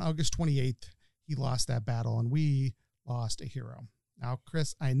 And on August 28th, he lost that battle, and we lost a hero. Now,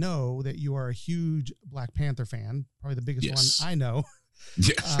 Chris, I know that you are a huge Black Panther fan, probably the biggest one I know.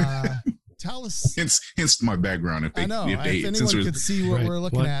 Yes. Tell us. Hence my background. If anyone could see what we're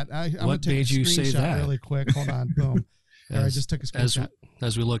looking at, I'm going to take a screenshot really quick. Hold on. Boom. I just took a screenshot.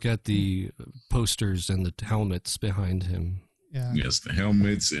 As we look at the posters and the helmets behind him. Yeah. Yes, the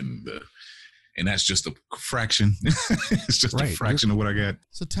helmets and that's just a fraction. It's just a fraction of what I got.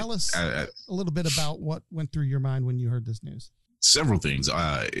 So tell us a little bit about what went through your mind when you heard this news. Several things.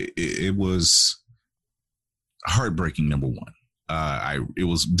 It was heartbreaking, number one. It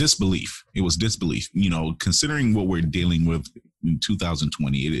was disbelief. You know, considering what we're dealing with in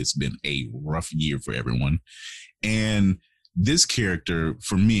 2020, it has been a rough year for everyone. And this character,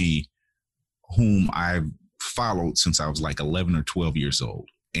 for me, whom I've followed since I was like 11 or 12 years old.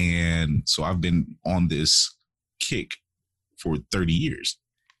 And so I've been on this kick for 30 years.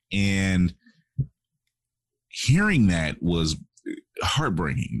 And hearing that was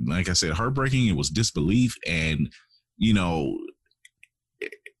heartbreaking. Like I said, heartbreaking. It was disbelief. And, you know,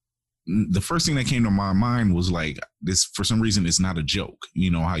 the first thing that came to my mind was like, this, for some reason, it's not a joke.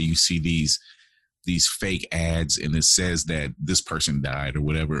 You know how you see these fake ads and it says that this person died or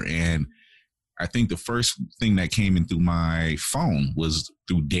whatever. And I think the first thing that came in through my phone was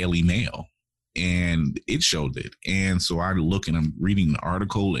through Daily Mail, and it showed it. And so I look and I'm reading the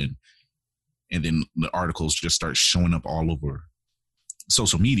article, and then the articles just start showing up all over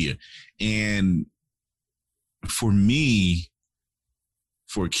social media. And for me,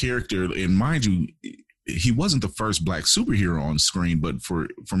 for a character, and mind you, he wasn't the first Black superhero on screen, but for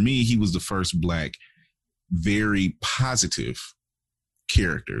me, he was the first Black, very positive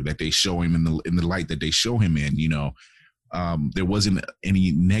character that they show him in the light that they show him in. You know, there wasn't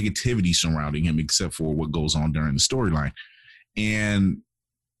any negativity surrounding him except for what goes on during the storyline. And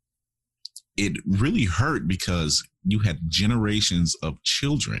it really hurt because you had generations of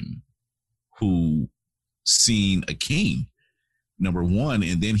children who seen a king number one,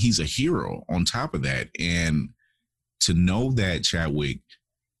 and then he's a hero on top of that. And to know that Chadwick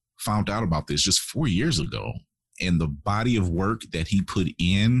found out about this just 4 years ago, and the body of work that he put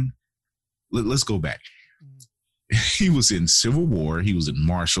in, let's go back. He was in Civil War. He was in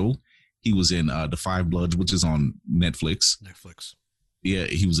Marshall. He was in The Five Bloods, which is on Netflix. Yeah,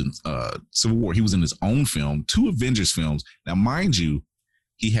 he was in Civil War. He was in his own film, 2 Avengers films. Now, mind you,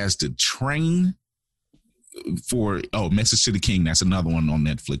 he has to train for, Message to the King. That's another one on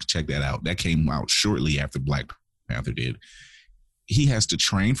Netflix. Check that out. That came out shortly after Black Panther did. He has to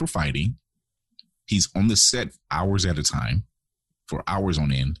train for fighting. He's on the set hours at a time for hours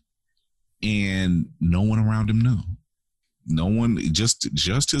on end. And no one around him knew. No one, just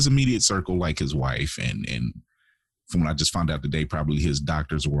his immediate circle, like his wife. And from what I just found out today, probably his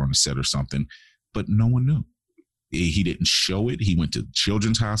doctors were on the set or something. But no one knew. He didn't show it. He went to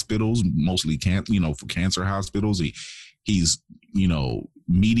children's hospitals, mostly for cancer hospitals. He's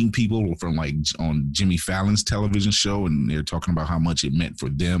meeting people from like on Jimmy Fallon's television show, and they're talking about how much it meant for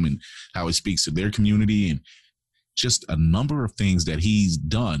them and how it speaks to their community, and just a number of things that he's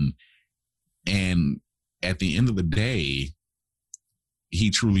done. And at the end of the day, he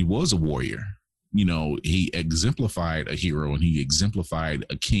truly was a warrior. He exemplified a hero, and he exemplified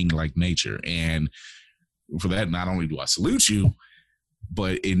a king like nature. And for that, not only do I salute you,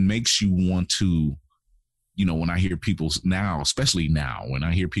 but it makes you want to, when I hear people now, especially now, when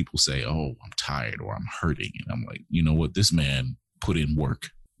I hear people say, "Oh, I'm tired," or "I'm hurting," and I'm like, you know what? This man put in work.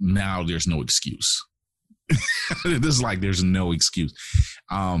 Now there's no excuse. There's no excuse.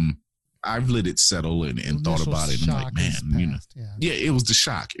 I've let it settle and thought about it. And I'm like, man, it was the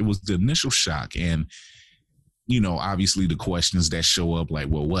shock. It was the initial shock. And, obviously the questions that show up like,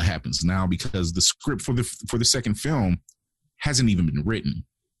 well, what happens now? Because the script for the second film hasn't even been written.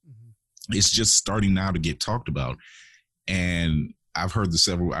 Mm-hmm. It's just starting now to get talked about. And I've heard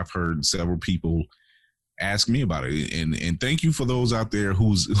several people ask me about it. And thank you for those out there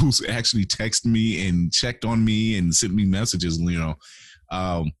who's actually texted me and checked on me and sent me messages,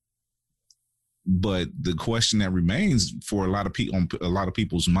 but the question that remains for a lot of people on a lot of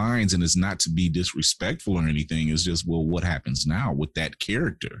people's minds, and it's not to be disrespectful or anything, is just, well, what happens now with that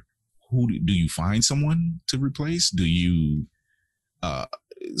character? Who do you find someone to replace? Do you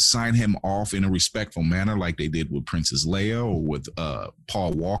sign him off in a respectful manner like they did with Princess Leia or with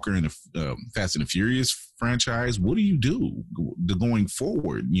Paul Walker in the Fast and the Furious franchise? What do you do going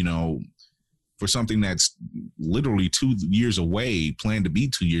forward? For something that's literally 2 years away, planned to be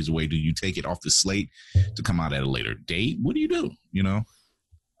 2 years away, do you take it off the slate to come out at a later date? What do you do?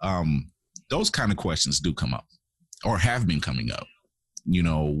 Those kind of questions do come up, or have been coming up.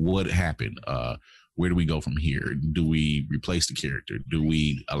 What happened? Where do we go from here? Do we replace the character? Do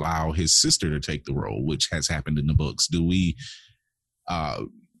we allow his sister to take the role, which has happened in the books? Do we,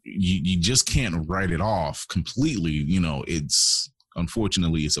 you just can't write it off completely.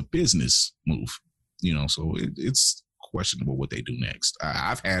 Unfortunately, it's a business move, so it's questionable what they do next.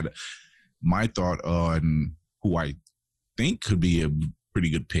 I've had my thought on who I think could be a pretty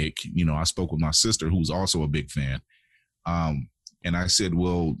good pick. I spoke with my sister, who's also a big fan. And I said,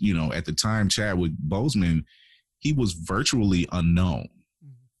 well, at the time, Chadwick Boseman, he was virtually unknown,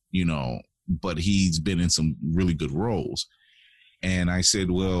 but he's been in some really good roles. And I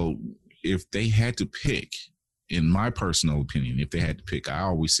said, well, if they had to pick, in my personal opinion, if they had to pick, I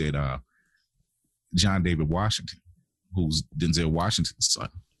always said John David Washington, who's Denzel Washington's son.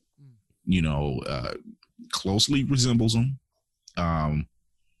 Closely resembles him,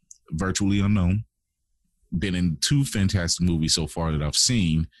 virtually unknown. Been in 2 fantastic movies so far that I've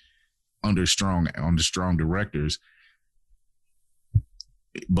seen under strong directors.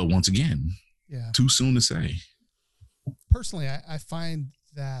 But once again, too soon to say. Personally, I find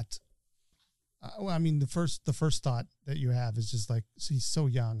that. The first thought that you have is just like, he's so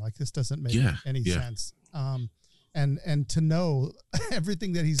young. Like, this doesn't make any sense. And to know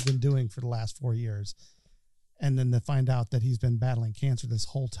everything that he's been doing for the last 4 years, and then to find out that he's been battling cancer this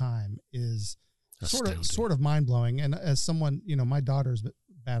whole time is sort of mind blowing. And as someone, my daughter's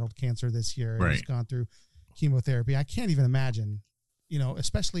battled cancer this year and has gone through chemotherapy. I can't even imagine,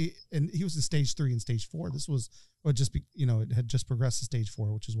 especially, and he was in stage 3 and stage 4. This was, it had just progressed to stage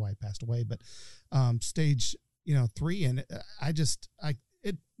 4, which is why he passed away. But stage, 3, and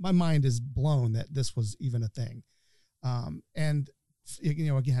my mind is blown that this was even a thing. And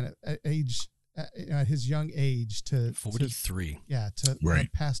again, at his young age, to 43, to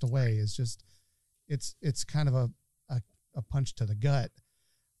have passed away is just, it's kind of a punch to the gut.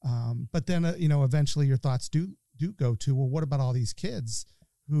 But then eventually your thoughts do go to, well, what about all these kids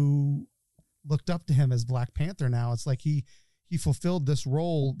who looked up to him as Black Panther? Now it's like he he fulfilled this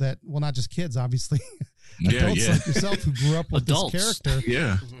role that, well, not just kids, obviously, adults like yourself who grew up with Adults. this character.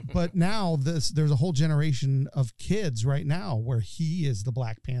 Yeah. But now there's a whole generation of kids right now where he is the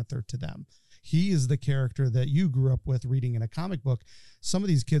Black Panther to them. He is the character that you grew up with reading in a comic book. Some of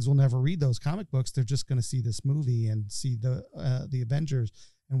these kids will never read those comic books. They're just going to see this movie and see the Avengers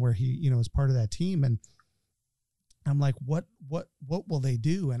and where he, you know, is part of that team. And I'm like, what will they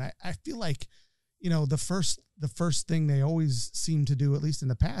do? And I feel like, you know, the first thing they always seem to do, at least in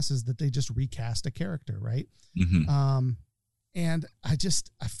the past, is that they just recast a character. Right. Mm-hmm. And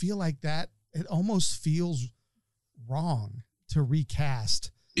I feel like that it almost feels wrong to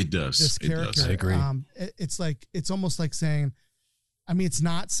recast. It does. This character. It does. I agree. It's like, it's almost like saying, I mean, it's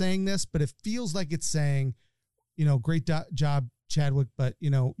not saying this, but it feels like it's saying, you know, great job, Chadwick, but you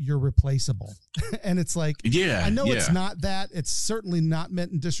know, you're replaceable. And it's like, yeah, I know it's not that. It's certainly not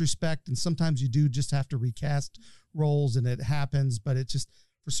meant in disrespect. And sometimes you do just have to recast roles and it happens, but it just,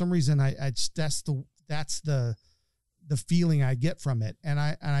 for some reason, I just, that's the feeling I get from it. And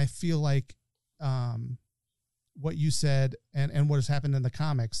I feel like, what you said and what has happened in the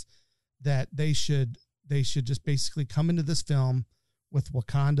comics, that they should just basically come into this film with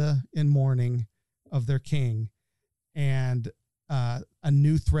Wakanda in mourning of their king, and a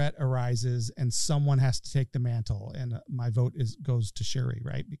new threat arises and someone has to take the mantle. And my vote goes to Shuri,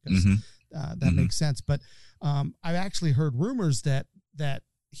 right? Because that makes sense. But I've actually heard rumors that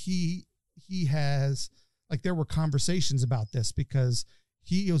he has, like, there were conversations about this because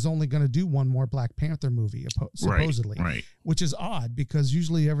he was only going to do one more Black Panther movie, supposedly, right. Which is odd because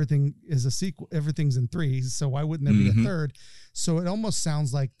usually everything is a sequel. Everything's in threes. So why wouldn't there be a third? So it almost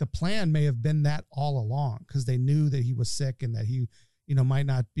sounds like the plan may have been that all along, because they knew that he was sick and that he, you know, might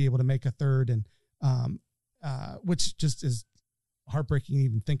not be able to make a third. And, which just is heartbreaking to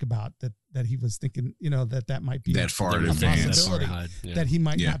even think about, that he was thinking, you know, that might be that far in a advance, possibility that he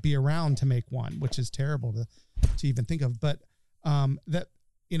might not be around to make one, which is terrible to even think of. But that,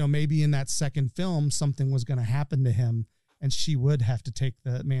 you know, maybe in that second film, something was going to happen to him and she would have to take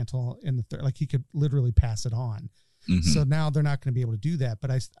the mantle in the third, like he could literally pass it on. So now they're not going to be able to do that.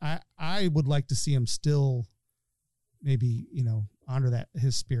 But I would like to see him still maybe, you know, honor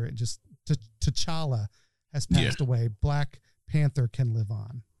his spirit. Just T'Challa has passed away. Black Panther can live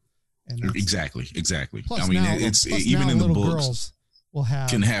on. And exactly. Plus I mean, now, it's plus even now in the little books. Girls will have,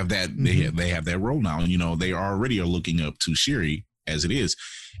 can have that. They have that role now. You know, they already are looking up to Shuri as it is.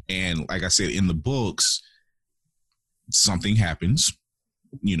 And like I said, in the books, something happens,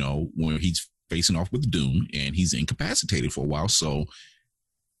 you know, when he's facing off with Doom and he's incapacitated for a while. So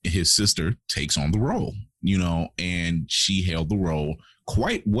his sister takes on the role, you know, and she held the role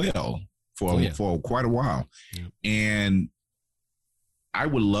quite well for quite a while. Yeah. And I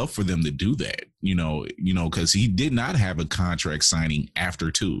would love for them to do that, you know, because he did not have a contract signing after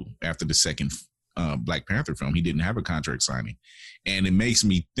the second Black Panther film. He didn't have a contract signing. And it makes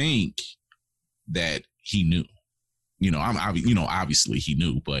me think that he knew, you know, obviously he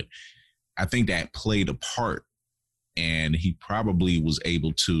knew, but I think that played a part, and he probably was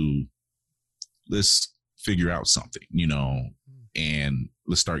able to, let's figure out something, you know, and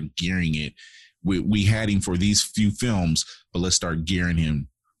let's start gearing it. We had him for these few films, but let's start gearing him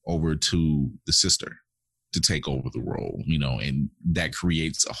over to the sister to take over the role, you know, and that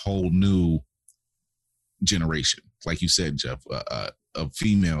creates a whole new generation, like you said, Jeff, of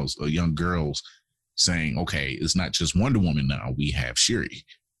females or young girls saying, okay, it's not just Wonder Woman now, we have Shuri,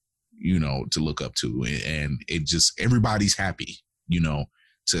 you know, to look up to. And it just, everybody's happy, you know,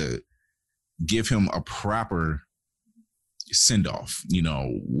 to give him a proper send off, you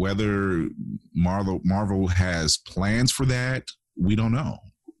know, whether Marvel has plans for that, we don't know,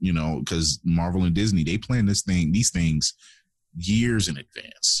 you know, because Marvel and Disney, they plan these things years in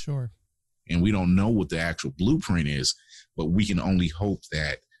advance. Sure. And we don't know what the actual blueprint is, but we can only hope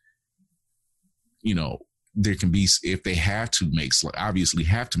that, you know, there can be, if they have to make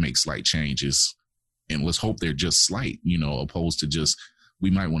slight changes, and let's hope they're just slight, you know, opposed to just,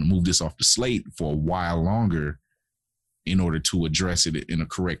 we might want to move this off the slate for a while longer in order to address it in a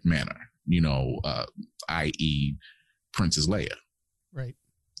correct manner, you know, i.e. Princess Leia. Right.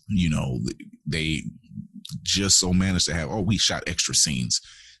 You know, they just so managed to have, we shot extra scenes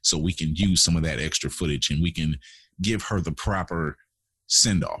so we can use some of that extra footage and we can give her the proper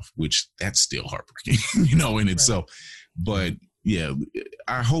send off, which that's still heartbreaking, you know, in itself. But yeah,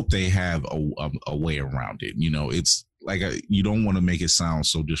 I hope they have a way around it. You know, it's like, you don't want to make it sound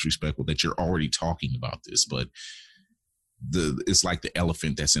so disrespectful that you're already talking about this, but it's like the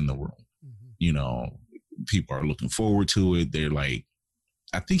elephant that's in the room. You know, people are looking forward to it. They're like,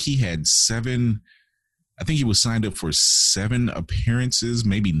 I think he had 7 I think he was signed up for 7 appearances,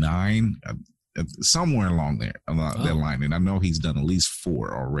 maybe 9, somewhere along there, that line. And I know he's done at least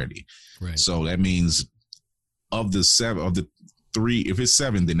 4 already. Right. So that means of the 3, if it's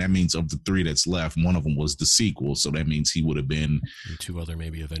 7, then that means of the 3 that's left, one of them was the sequel. So that means he would have been 2 other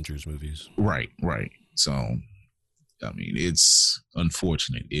maybe Avengers movies. Right. So, I mean, it's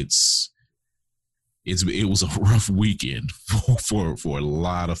unfortunate. It was a rough weekend for a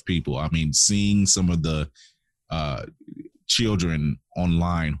lot of people. I mean, seeing some of the children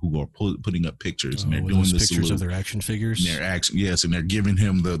online who are putting up pictures and they're doing the pictures salute of their action figures. And they're giving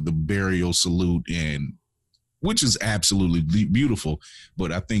him the burial salute, and which is absolutely beautiful.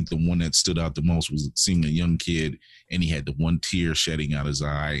 But I think the one that stood out the most was seeing a young kid, and he had the one tear shedding out his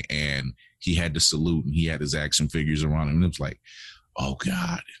eye, and he had to salute, and he had his action figures around him. And it was like, oh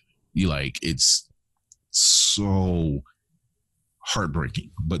God, it's so heartbreaking.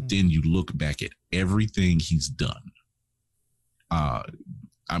 But then you look back at everything he's done.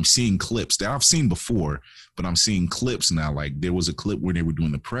 I'm seeing clips that I've seen before, but I'm seeing clips now. Like there was a clip where they were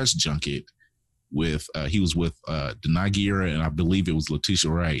doing the press junket with he was with Danai Gurira, and I believe it was Letitia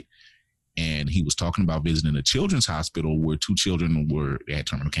Wright, and he was talking about visiting a children's hospital where 2 children had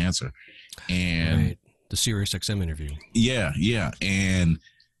terminal cancer, and right. The SiriusXM interview. Yeah, and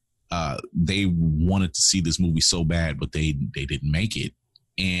they wanted to see this movie so bad, but they didn't make it,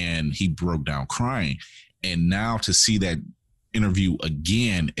 and he broke down crying. And now to see that interview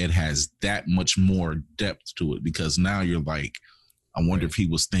again, it has that much more depth to it, because now you're like, I wonder if he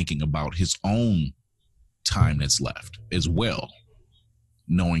was thinking about his own time that's left as well,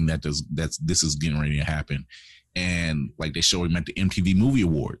 knowing that this is getting ready to happen. And like they show him at the MTV Movie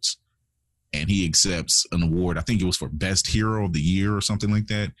Awards, and he accepts an award. I think it was for Best Hero of the Year or something like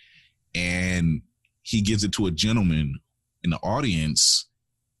that. And he gives it to a gentleman in the audience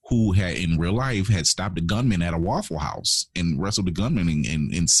who had in real life had stopped a gunman at a Waffle House and wrestled the gunman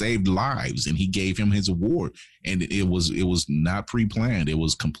and saved lives. And he gave him his award. And it was not pre-planned. It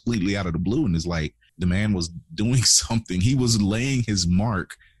was completely out of the blue. And it's like the man was doing something. He was laying his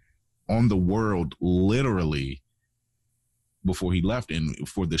mark on the world literally before he left. And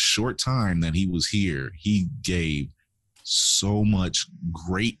for the short time that he was here, he gave so much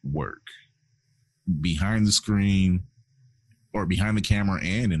great work behind the screen, or behind the camera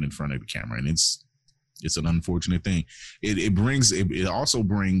and in front of the camera. And it's an unfortunate thing. It also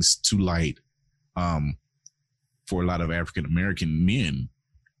brings to light for a lot of African American men,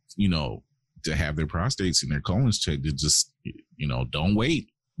 to have their prostates and their colons checked. It just, don't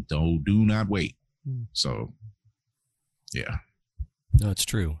wait. Do not wait. So yeah. No, it's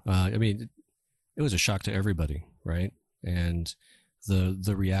true. I mean, it was a shock to everybody, right? And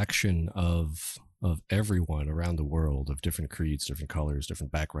the reaction of everyone around the world, of different creeds, different colors,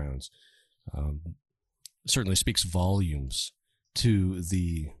 different backgrounds, certainly speaks volumes to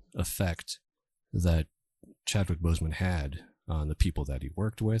the effect that Chadwick Boseman had on the people that he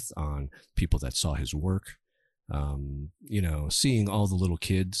worked with, on people that saw his work. Seeing all the little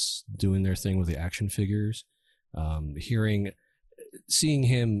kids doing their thing with the action figures, seeing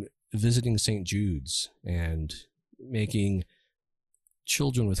him visiting St. Jude's and making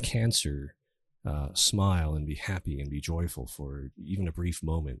children with cancer smile and be happy and be joyful for even a brief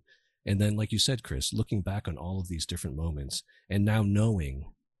moment. And then, like you said, Chris, looking back on all of these different moments and now knowing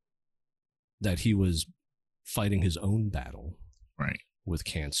that he was fighting his own battle with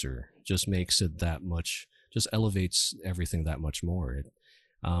cancer just makes it that much, just elevates everything that much more.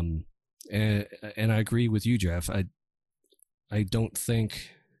 And I agree with you, Jeff. I don't think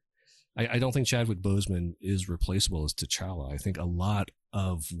Chadwick Boseman is replaceable as T'Challa. I think a lot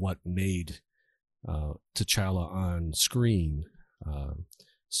of what made T'Challa on screen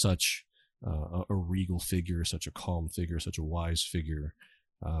such a regal figure, such a calm figure, such a wise figure,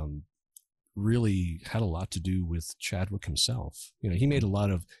 really had a lot to do with Chadwick himself. He made a lot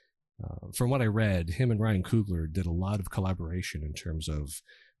of, from what I read, him and Ryan Coogler did a lot of collaboration in terms of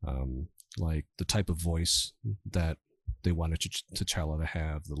like the type of voice that they wanted T'Challa to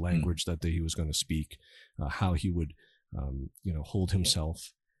have, the language that he was going to speak, how he would, hold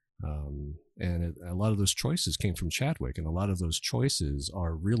himself. And a lot of those choices came from Chadwick, and a lot of those choices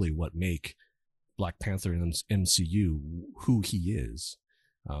are really what make Black Panther and MCU who he is.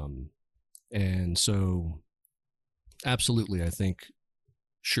 And so absolutely, I think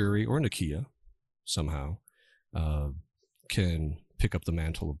Shuri or Nakia somehow can pick up the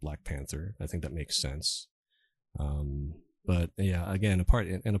mantle of Black Panther. I think that makes sense. But yeah, again, a part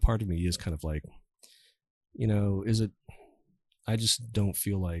of me is kind of like, is it, I just don't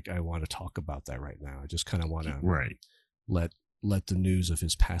feel like I want to talk about that right now. I just kind of want to let the news of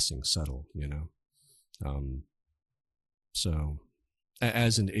his passing settle, So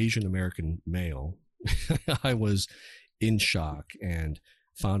as an Asian American male, I was in shock and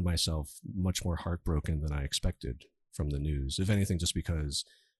found myself much more heartbroken than I expected from the news. If anything, just because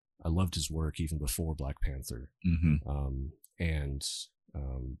I loved his work even before Black Panther. And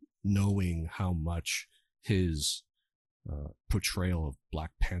knowing how much his portrayal of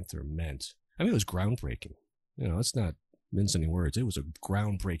Black Panther meant. I mean, it was groundbreaking. You know, let's not mince any words. It was a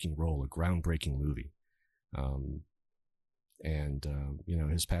groundbreaking role, a groundbreaking movie. You know,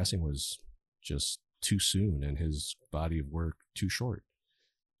 his passing was just too soon and his body of work too short.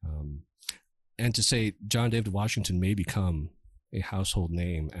 And to say John David Washington may become a household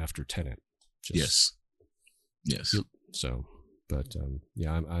name after Tenet. Yes. So, but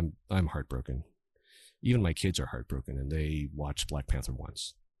yeah, I'm heartbroken. Even my kids are heartbroken, and they watched Black Panther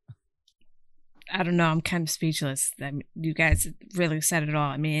once. I don't know. I'm kind of speechless. You guys really said it all.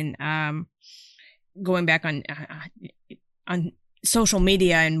 I mean, going back on social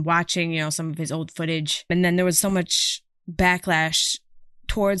media and watching, you know, some of his old footage, and then there was so much backlash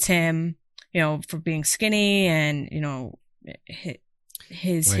towards him, you know, for being skinny and, you know,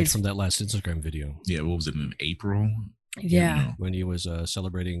 his from that last Instagram video. Yeah, what was it, in April? Yeah, when he was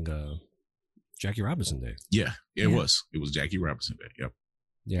celebrating Jackie Robinson Day. Yeah, it was Jackie Robinson Day. Yep.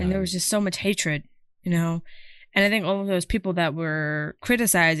 Yeah, and there was just so much hatred, you know. And I think all of those people that were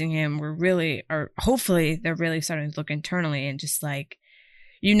criticizing him were really, or hopefully they're really starting to look internally and just like,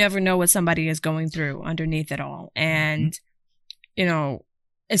 you never know what somebody is going through underneath it all. And, you know,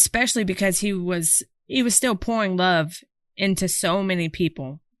 especially because he was still pouring love into so many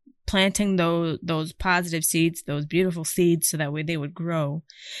people, planting those positive seeds, those beautiful seeds, so that way they would grow.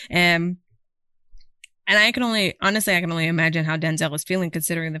 And I can only imagine how Denzel is feeling,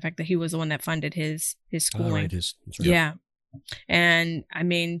 considering the fact that he was the one that funded his schooling. Right, that's right. Yeah. And I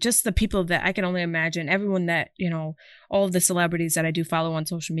mean, just the people that I can only imagine, everyone that, you know, all of the celebrities that I do follow on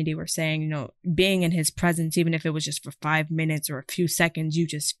social media were saying, you know, being in his presence, even if it was just for 5 minutes or a few seconds, you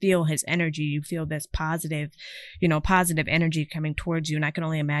just feel his energy. You feel this positive energy coming towards you. And I can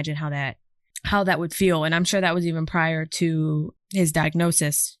only imagine how that would feel. And I'm sure that was even prior to his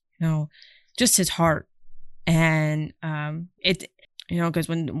diagnosis, you know, just his heart. And it, you know, because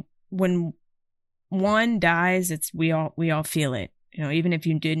when one dies, we all feel it, you know, even if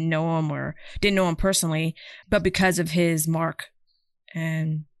you didn't know him personally, but because of his mark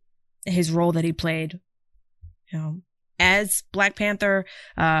and his role that he played, you know, as Black Panther,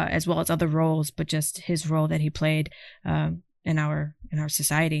 as well as other roles, but just his role that he played in our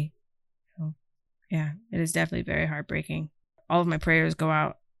society. So, yeah, it is definitely very heartbreaking. All of my prayers go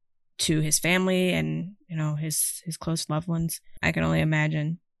out to his family and, you know, his close loved ones. I can only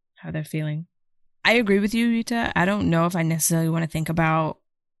imagine how they're feeling. I agree with you, Rita. I don't know if I necessarily want to think about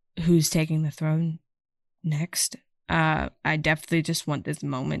who's taking the throne next. I definitely just want this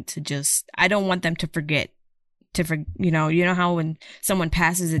moment to I don't want them to forget. You know how when someone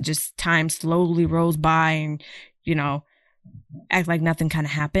passes, it just time slowly rolls by and, you know, act like nothing kind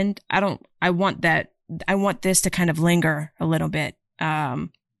of happened. I want this to kind of linger a little bit.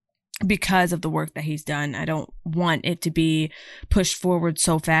 Because of the work that he's done. I don't want it to be pushed forward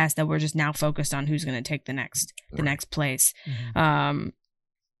so fast that we're just now focused on who's going to take the next place. Mm-hmm.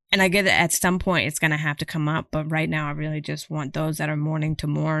 And I get that at some point it's going to have to come up, but right now I really just want those that are mourning to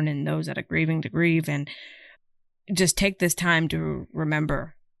mourn and those that are grieving to grieve, and just take this time to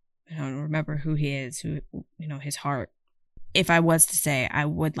remember who he is, who, you know, his heart. If I was to say, I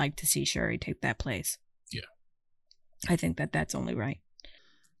would like to see Shuri take that place. Yeah. I think that's only right.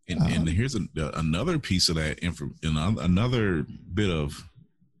 And here's another piece of that another bit of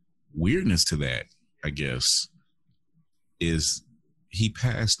weirdness to that, I guess, is he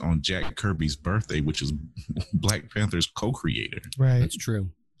passed on Jack Kirby's birthday, which is Black Panther's co-creator. Right. That's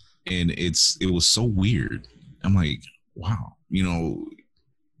true. And it was so weird. I'm like, wow, you know.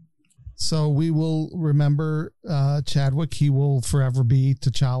 So we will remember Chadwick. He will forever be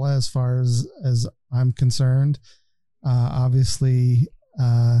T'Challa as far as I'm concerned. Obviously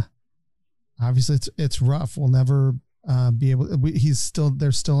it's rough. We'll never be able.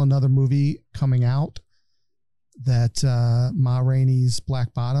 There's still another movie coming out that Ma Rainey's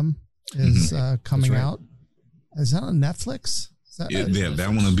Black Bottom is coming out. Is that on Netflix?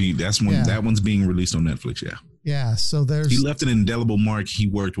 That one's being released on Netflix. Yeah. Yeah. So he left an indelible mark. He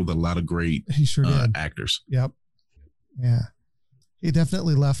worked with a lot of great actors. Yep. Yeah. He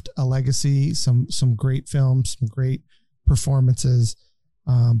definitely left a legacy, some great films, some great performances.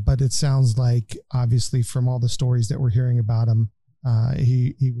 But it sounds like, obviously, from all the stories that we're hearing about him,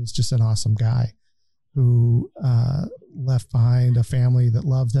 he was just an awesome guy who left behind a family that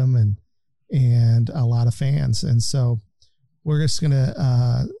loved him, and and a lot of fans. And so we're just going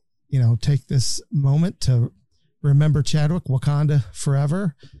to, take this moment to remember Chadwick, Wakanda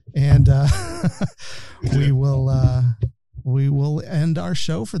forever. And we will end our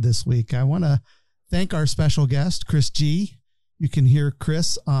show for this week. I want to thank our special guest, Chris G. You can hear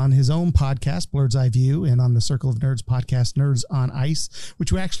Chris on his own podcast, Blurred's Eye View, and on the Circle of Nerds podcast, Nerds on Ice,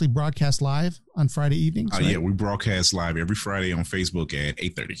 which we actually broadcast live on Friday evenings. Right? Yeah, we broadcast live every Friday on Facebook at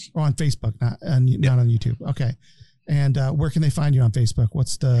 8:30. Or on Facebook, not on YouTube. Okay. And where can they find you on Facebook?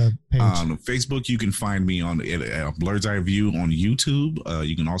 What's the page? On Facebook, you can find me on Blurred's Eye View on YouTube.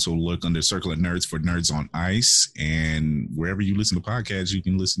 You can also look under Circle of Nerds for Nerds on Ice. And wherever you listen to podcasts, you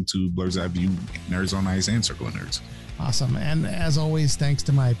can listen to Blurred's Eye View, Nerds on Ice, and Circle of Nerds. Awesome. And as always, thanks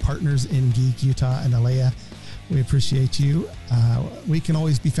to my partners in Geek, Utah, and Alea. We appreciate you. We can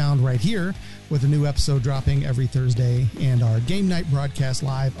always be found right here with a new episode dropping every Thursday and our game night broadcast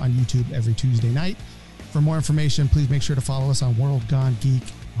live on YouTube every Tuesday night. For more information, please make sure to follow us on World Gone Geek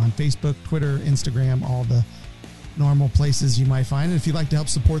on Facebook, Twitter, Instagram, all the normal places you might find. And if you'd like to help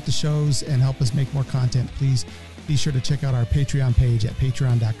support the shows and help us make more content, please be sure to check out our Patreon page at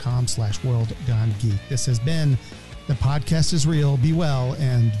patreon.com/worldgonegeek. This has been The Podcast is Real. Be well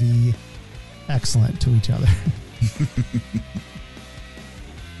and be excellent to each other.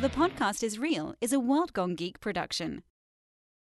 The Podcast is Real is a World Gone Geek production.